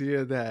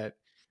idea that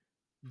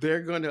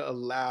they're going to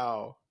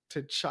allow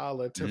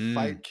T'Challa to Mm.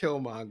 fight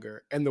Killmonger,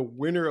 and the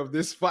winner of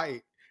this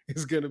fight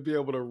is going to be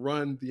able to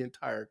run the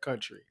entire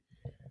country.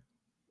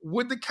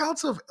 Would the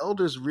Council of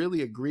Elders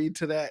really agree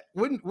to that?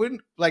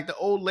 Wouldn't like the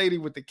old lady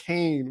with the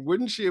cane?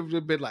 Wouldn't she have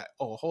been like,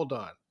 "Oh, hold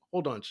on,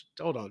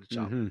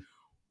 T'Challa. Hmm.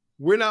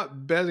 We're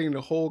not betting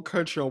the whole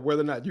country on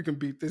whether or not you can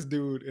beat this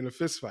dude in a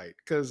fist fight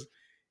because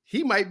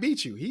he might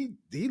beat you.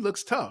 He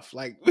looks tough.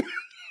 Like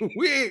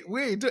we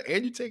ain't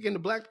and you taking the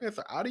Black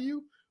Panther out of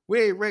you.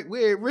 We ain't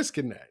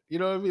risking that. You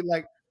know what I mean?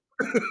 Like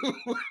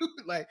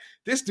like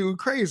this dude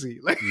crazy.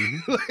 Like Hmm.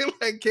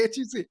 like can't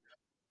you see?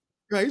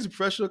 Right, he's a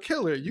professional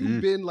killer. You've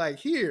Mm. been like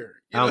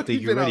here. I don't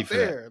think You've you're been ready out for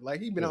that. there.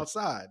 Like he's been Yeah.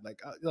 outside.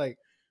 Like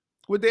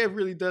would they have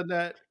really done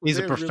that? Would He's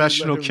they a have really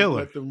professional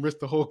killer. let them risk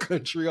the whole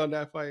country on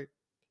that fight?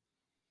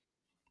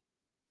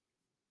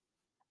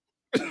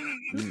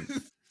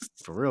 Mm.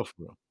 For real, for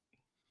real.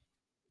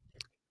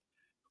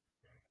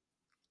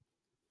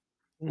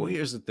 Well, Mhm.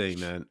 here's the thing,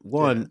 man. Yeah.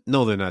 One,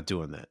 no, they're not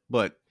doing that.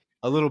 But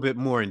a little bit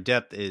more in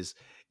depth is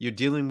you're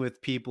dealing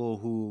with people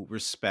who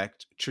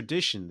respect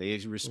tradition. They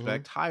Mhm.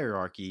 respect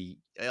hierarchy.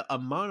 A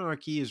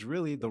monarchy is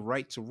really the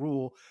right to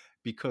rule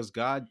because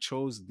God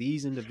chose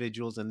these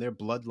individuals and their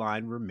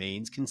bloodline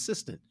remains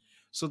consistent.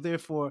 So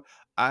therefore,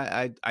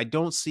 I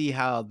don't see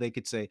how they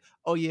could say,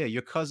 "Oh yeah,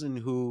 your cousin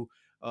who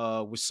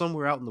was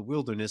somewhere out in the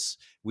wilderness.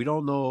 We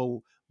don't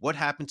know what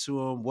happened to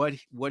him,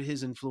 what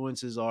his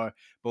influences are,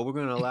 but we're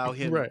going to allow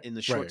him Right. in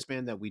the short Right.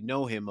 span that we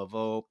know him of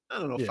I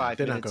don't know, Yeah. 5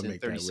 They're not minutes gonna and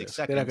make that 36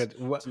 risk. They're not seconds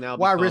gonna. to now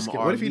Why become risk it?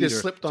 What our if he just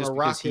leader slipped on a just because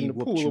rock he in the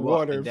whooped pool of you up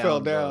water and and fell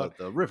down down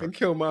the river. and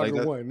Like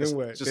Killmonger won? Then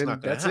what? just not Then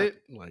going to that's it.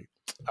 happen. Like,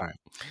 all right.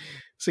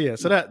 So yeah.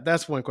 So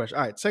that's one question.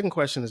 All right. Second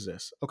question is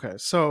this. Okay.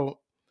 So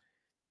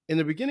in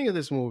the beginning of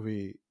this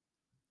movie,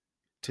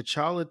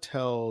 T'Challa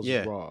tells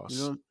Yeah,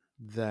 Ross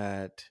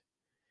that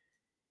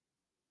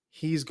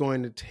he's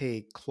going to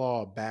take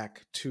Claw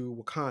back to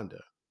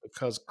Wakanda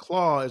because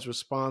Claw is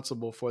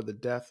responsible for the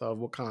death of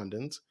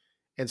Wakandans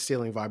and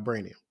stealing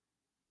vibranium.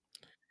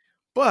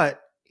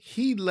 But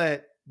he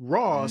let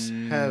Ross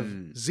have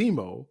mm,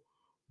 Zemo,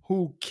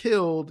 who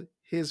killed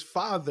his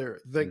father,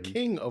 the hmm,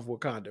 king of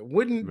Wakanda.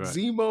 Wouldn't right.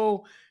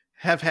 Zemo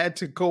have had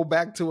to go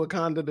back to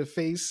Wakanda to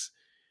face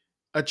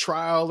a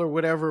trial or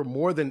whatever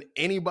more than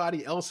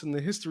anybody else in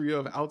the history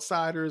of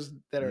outsiders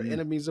that are Mm.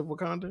 enemies of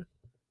Wakanda?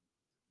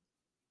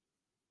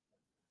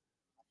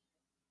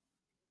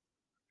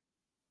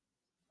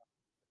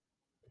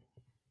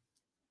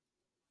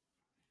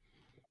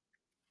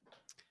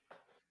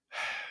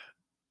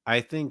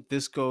 I think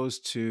this goes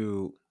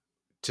to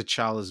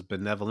T'Challa's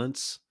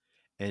benevolence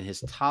and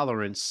his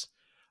tolerance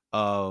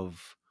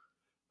of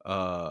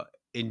uh,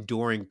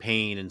 enduring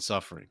pain and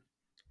suffering.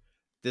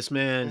 This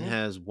man Mhm.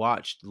 has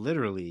watched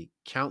literally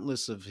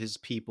countless of his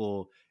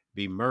people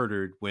be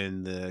murdered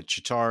when the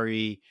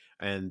Chitari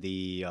and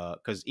the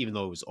because even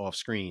though it was off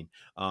screen,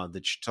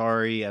 the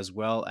Chitari as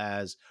well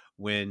as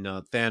when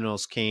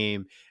Thanos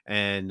came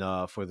and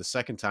for the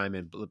second time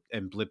and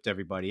blipped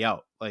everybody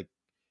out. Like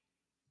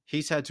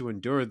he's had to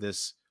endure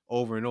this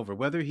over and over,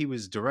 whether he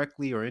was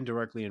directly or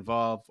indirectly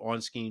involved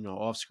on screen or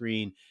off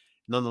screen.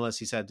 Nonetheless,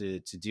 he's had to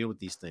deal with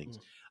these things.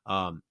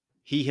 Um,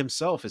 he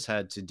himself has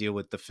had to deal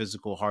with the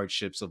physical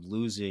hardships of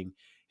losing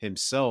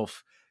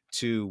himself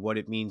to what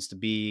it means to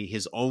be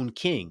his own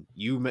king.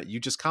 You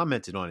just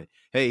commented on it.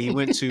 Hey, he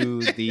went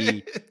to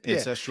the Yeah,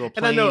 ancestral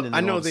and I know plane, and I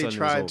then all know of a they sudden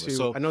it was tried over. to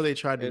So, I know they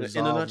tried to in a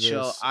resolve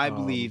nutshell, this I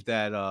believe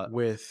that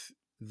with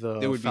there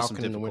the would be some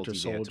Falcon and the Winter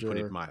difficulty there, to put it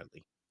Soldier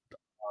mildly.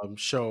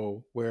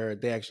 show where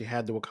they actually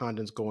had the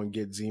Wakandans go and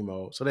get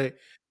Zemo. So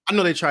I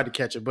know they tried to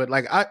catch it, but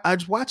like I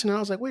was watching it, I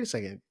was like, wait a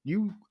second,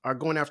 you are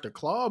going after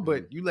Claw,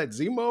 but Mhm. you let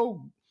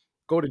Zemo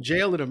go to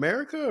jail in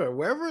America or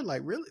wherever?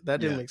 Like, really?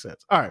 That didn't Yeah. make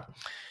sense. All right.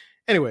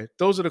 Anyway,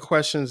 those are the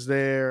questions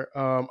there.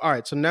 All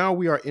right, so now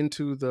we are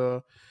into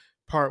the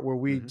part where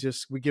Hmm.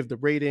 we give the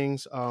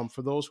ratings.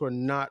 For those who are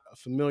not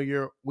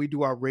familiar, we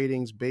do our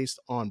ratings based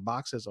on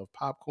boxes of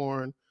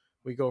popcorn.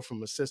 We go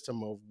from a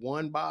system of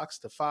one box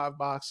to five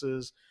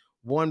boxes.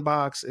 One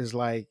box is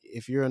like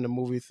if you're in the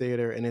movie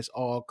theater and it's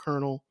all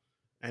Kernel,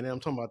 and then I'm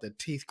talking about the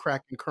teeth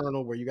cracking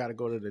Kernel where you got to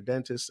go to the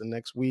dentist the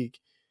next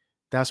week.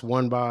 That's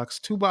one box.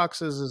 Two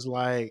boxes is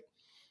like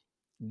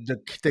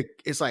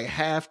it's like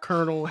half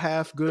Kernel,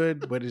 half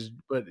good, but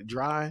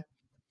dry.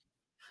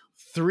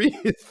 Three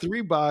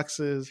three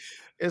boxes.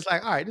 It's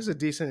like, all right, this is a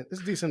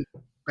decent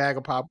bag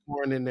of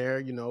popcorn in there.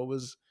 You know, it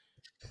was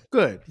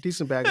good,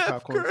 decent bag of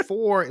Half popcorn. current.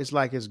 Four is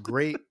like it's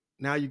great.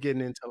 Now you're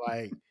getting into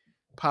like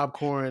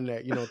popcorn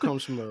that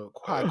comes from a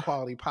high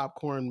quality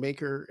popcorn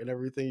maker and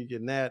everything. You're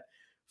getting that.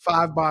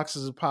 Five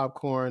boxes of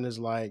popcorn is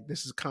like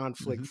this is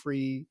conflict Mhm.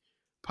 free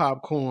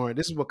popcorn.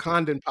 This is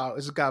Wakandan pop.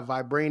 This has got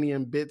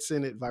vibranium bits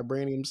in it,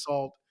 vibranium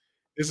salt.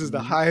 This is the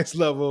Mhm. highest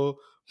level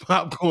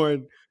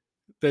popcorn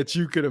that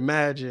you could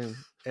imagine.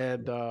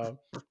 And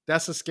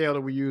that's the scale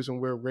that we use when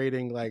we're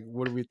rating, like,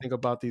 what do we think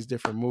about these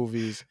different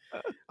movies?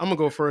 I'm gonna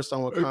go first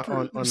on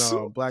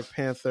Black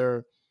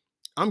Panther.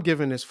 I'm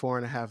giving this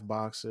 4.5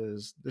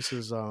 boxes. This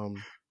is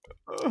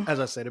as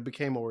I said, it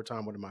became over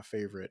time one of my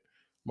favorite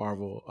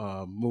Marvel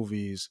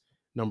movies.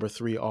 Number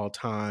three all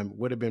time.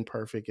 Would have been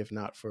perfect if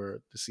not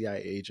for the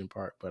CIA agent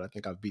part, but I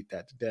think I've beat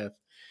that to death.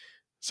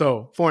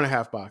 So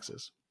 4.5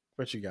 boxes.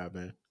 What you got,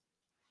 man?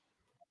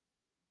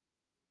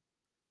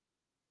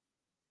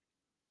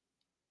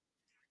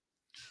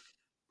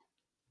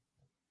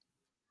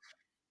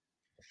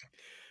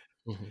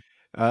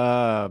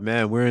 Mhm.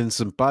 Man, we're in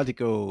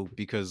simpatico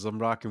because I'm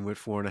rocking with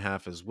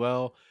 4.5 as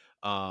well.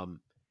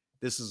 Um,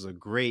 this is a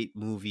great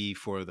movie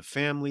for the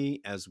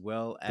family as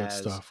well Good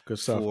as stuff. Good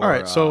stuff. All for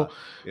right. So,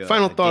 yeah,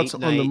 final a thoughts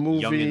date on the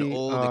night, young and movie.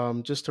 old.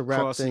 It Just to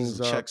wrap crosses things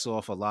and up, checks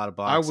off a lot of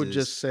I would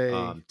just boxes. say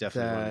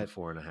Definitely running with that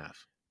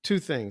 4.5. two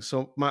things.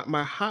 So,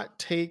 my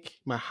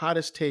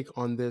hottest take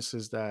on this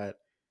is that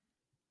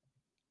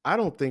I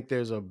don't think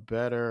there's a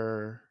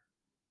better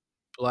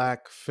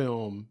black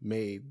film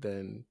made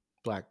than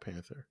Black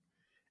Panther.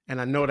 And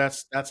I know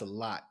that's a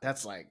lot.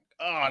 That's like,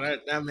 oh,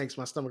 that makes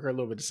my stomach hurt a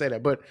little bit to say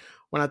that. But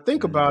when I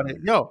think about it,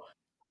 Mm, yo,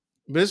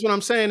 but this what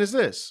I'm saying is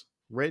this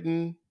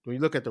written, when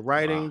you look at the wow.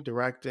 writing,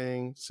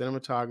 directing,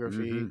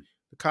 cinematography, Hmm.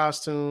 the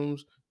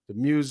costumes, the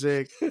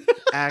music,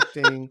 the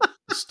acting,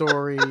 the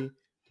story,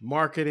 the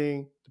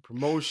marketing, the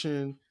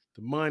promotion,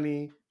 the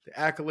money, the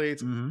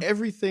accolades, Hmm.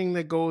 everything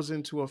that goes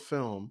into a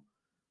film,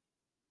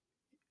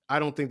 I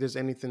don't think there's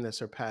anything that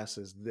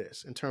surpasses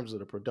this in terms of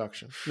the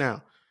production.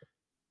 Now,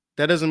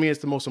 that doesn't mean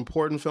it's the most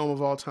important film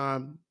of all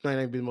time. It might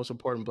even be the most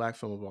important black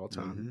film of all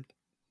time. Hmm.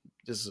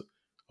 Just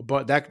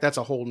but that's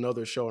a whole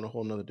nother show and a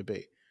whole nother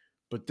debate.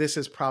 But this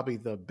is probably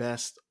the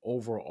best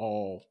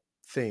overall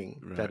thing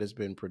that Right. has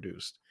been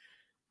produced.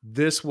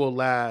 This will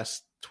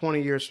last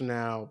 20 years from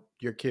now.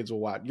 Your kids will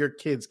watch. Your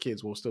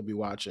kids will still be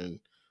watching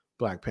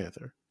Black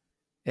Panther,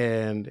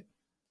 and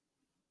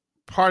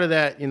part of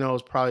that,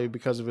 is probably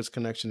because of its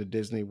connection to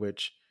Disney,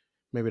 which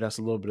maybe that's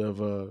a little bit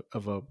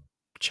of a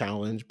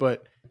challenge.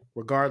 But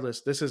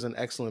regardless, this is an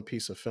excellent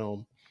piece of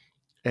film.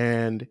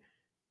 And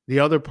the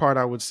other part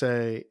I would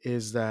say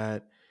is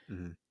that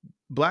Hmm.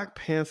 Black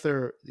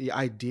Panther, the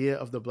idea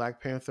of the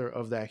Black Panther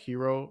of that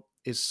hero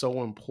is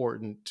so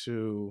important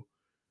to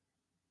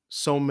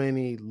so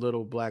many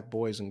little black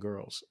boys and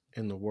girls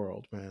in the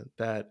world, man,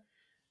 that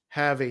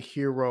have a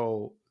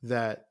hero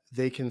that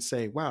they can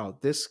say, wow,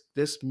 this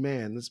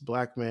man, this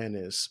black man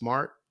is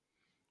smart,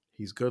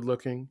 he's good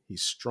looking,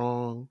 he's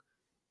strong,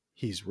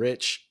 he's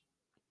rich,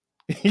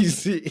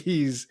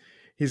 he's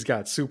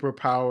got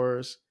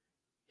superpowers,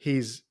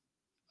 he's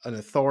an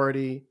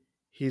authority,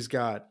 he's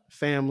got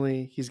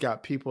family, he's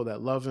got people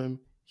that love him,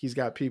 he's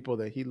got people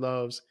that he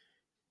loves.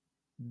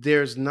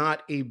 There's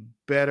not a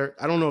better,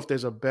 I don't know if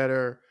there's a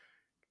better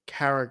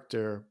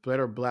character,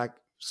 better black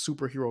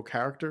superhero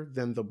character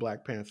than the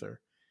Black Panther.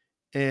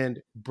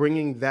 And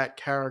bringing that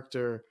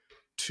character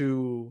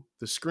to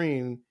the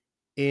screen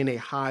in a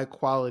high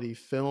quality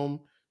film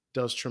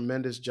does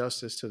tremendous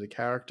justice to the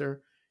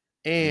character,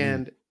 Mm.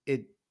 and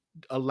it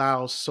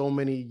allows so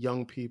many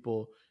young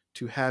people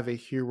to have a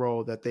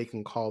hero that they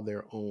can call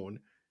their own.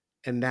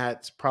 And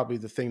that's probably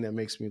the thing that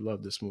makes me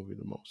love this movie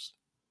the most.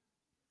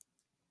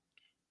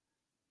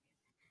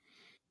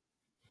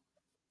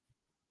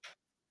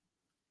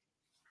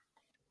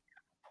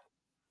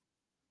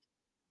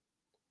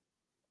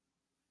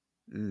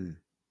 Mm.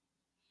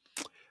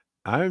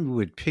 I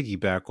would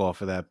piggyback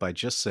off of that by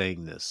just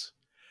saying this.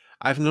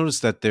 I've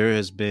noticed that there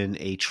has been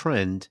a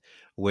trend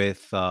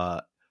with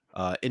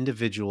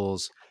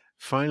individuals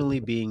finally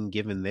being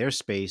given their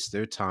space,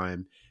 their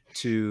time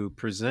to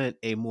present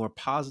a more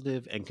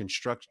positive and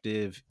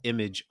constructive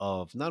image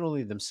of not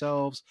only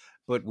themselves,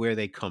 but where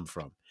they come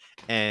from.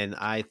 And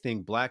I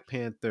think Black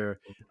Panther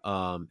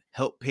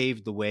helped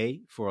pave the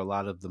way for a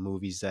lot of the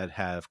movies that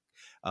have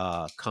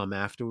come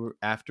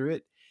after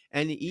it.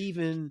 And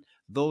even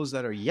those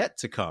that are yet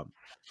to come,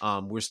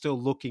 we're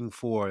still looking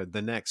for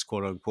the next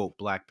quote unquote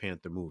Black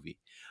Panther movie.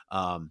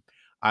 Um,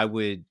 I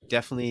would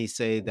definitely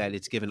say that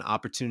it's given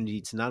opportunity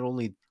to not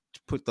only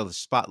put the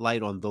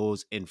spotlight on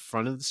those in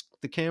front of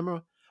the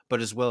camera,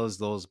 but as well as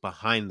those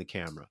behind the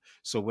camera.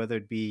 So whether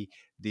it be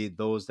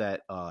those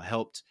that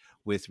helped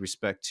with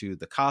respect to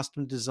the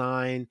costume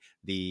design,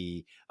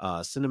 the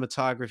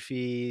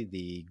cinematography,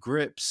 the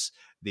grips,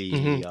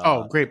 the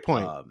Oh, great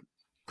point.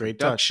 Great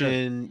touch. Yeah.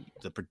 production,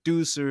 the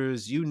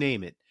producers, you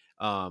name it.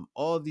 All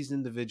of these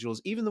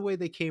individuals, even the way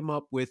they came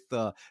up with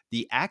the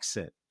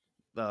accent,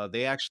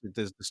 they actually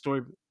the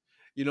story,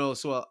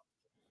 So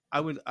I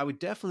would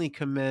definitely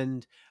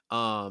commend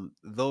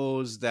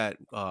those that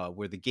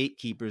were the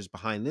gatekeepers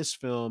behind this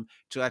film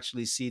to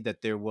actually see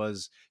that there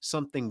was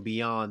something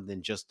beyond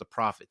than just the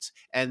profits,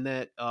 and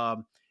that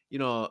you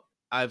know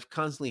I've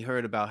constantly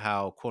heard about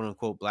how quote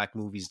unquote black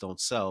movies don't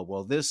sell.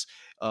 Well, this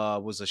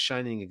was a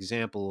shining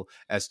example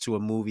as to a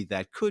movie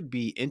that could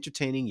be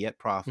entertaining yet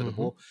Mm-hmm.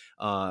 profitable,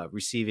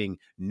 receiving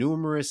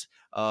numerous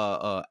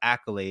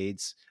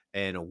accolades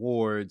and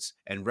awards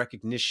and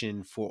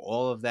recognition for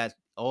all of that,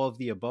 all of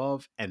the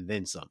above, and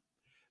then some.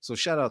 So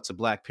shout out to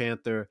Black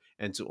Panther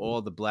and to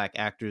all the black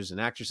actors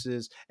and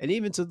actresses, and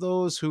even to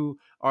those who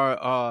are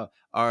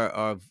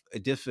of a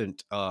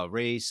different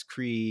race,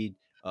 creed,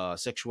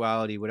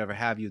 sexuality, whatever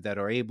have you, that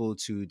are able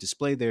to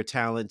display their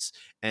talents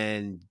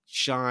and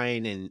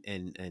shine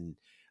and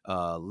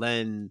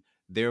lend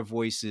their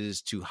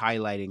voices to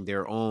highlighting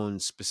their own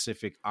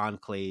specific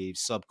enclaves,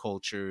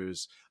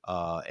 subcultures,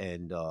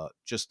 and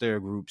just their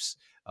groups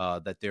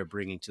that they're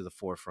bringing to the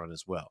forefront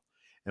as well.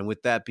 And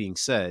with that being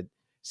said,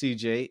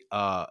 CJ,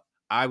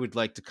 I would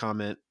like to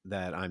comment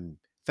that I'm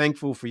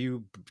thankful for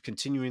you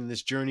continuing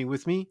this journey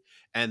with me.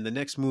 And the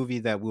next movie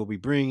that we'll be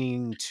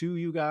bringing to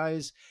you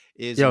guys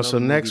is Yo, so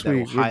another movie next that will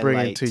week we're bringing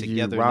highlight to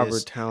you Robert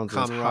togetherness,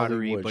 Townsend's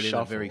camaraderie, Hollywood but in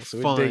a very Shuffle.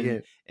 So fun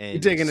we're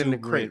and digging in the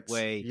exuberant crates.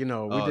 way. We're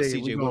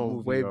CJ, what going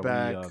movie way are we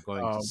back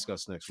going to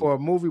discuss next week? for a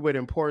movie with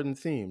important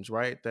themes,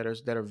 right? That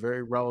are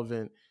very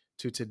relevant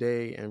to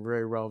today and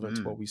very relevant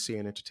to what Mm, we see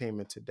in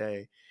entertainment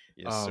today.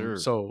 yes, sir.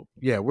 So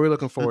yeah, we're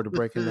looking forward to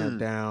breaking that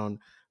down.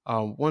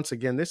 Once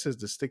again, this is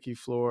the Sticky Yeah.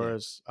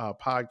 Floors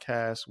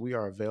podcast. We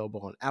are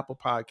available on Apple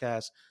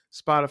Podcasts,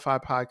 Spotify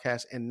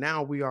Podcasts, and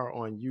now we are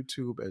on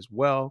YouTube as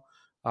well.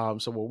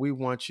 So what we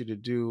want you to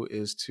do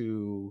is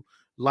to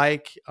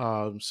like,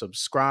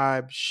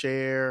 subscribe,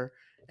 share,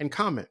 and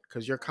comment,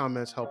 because your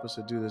comments help us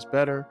to do this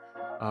better.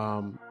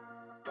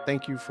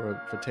 Thank you for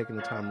taking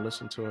the time to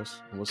listen to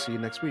us, and we'll see you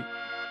next week.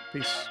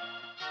 Peace.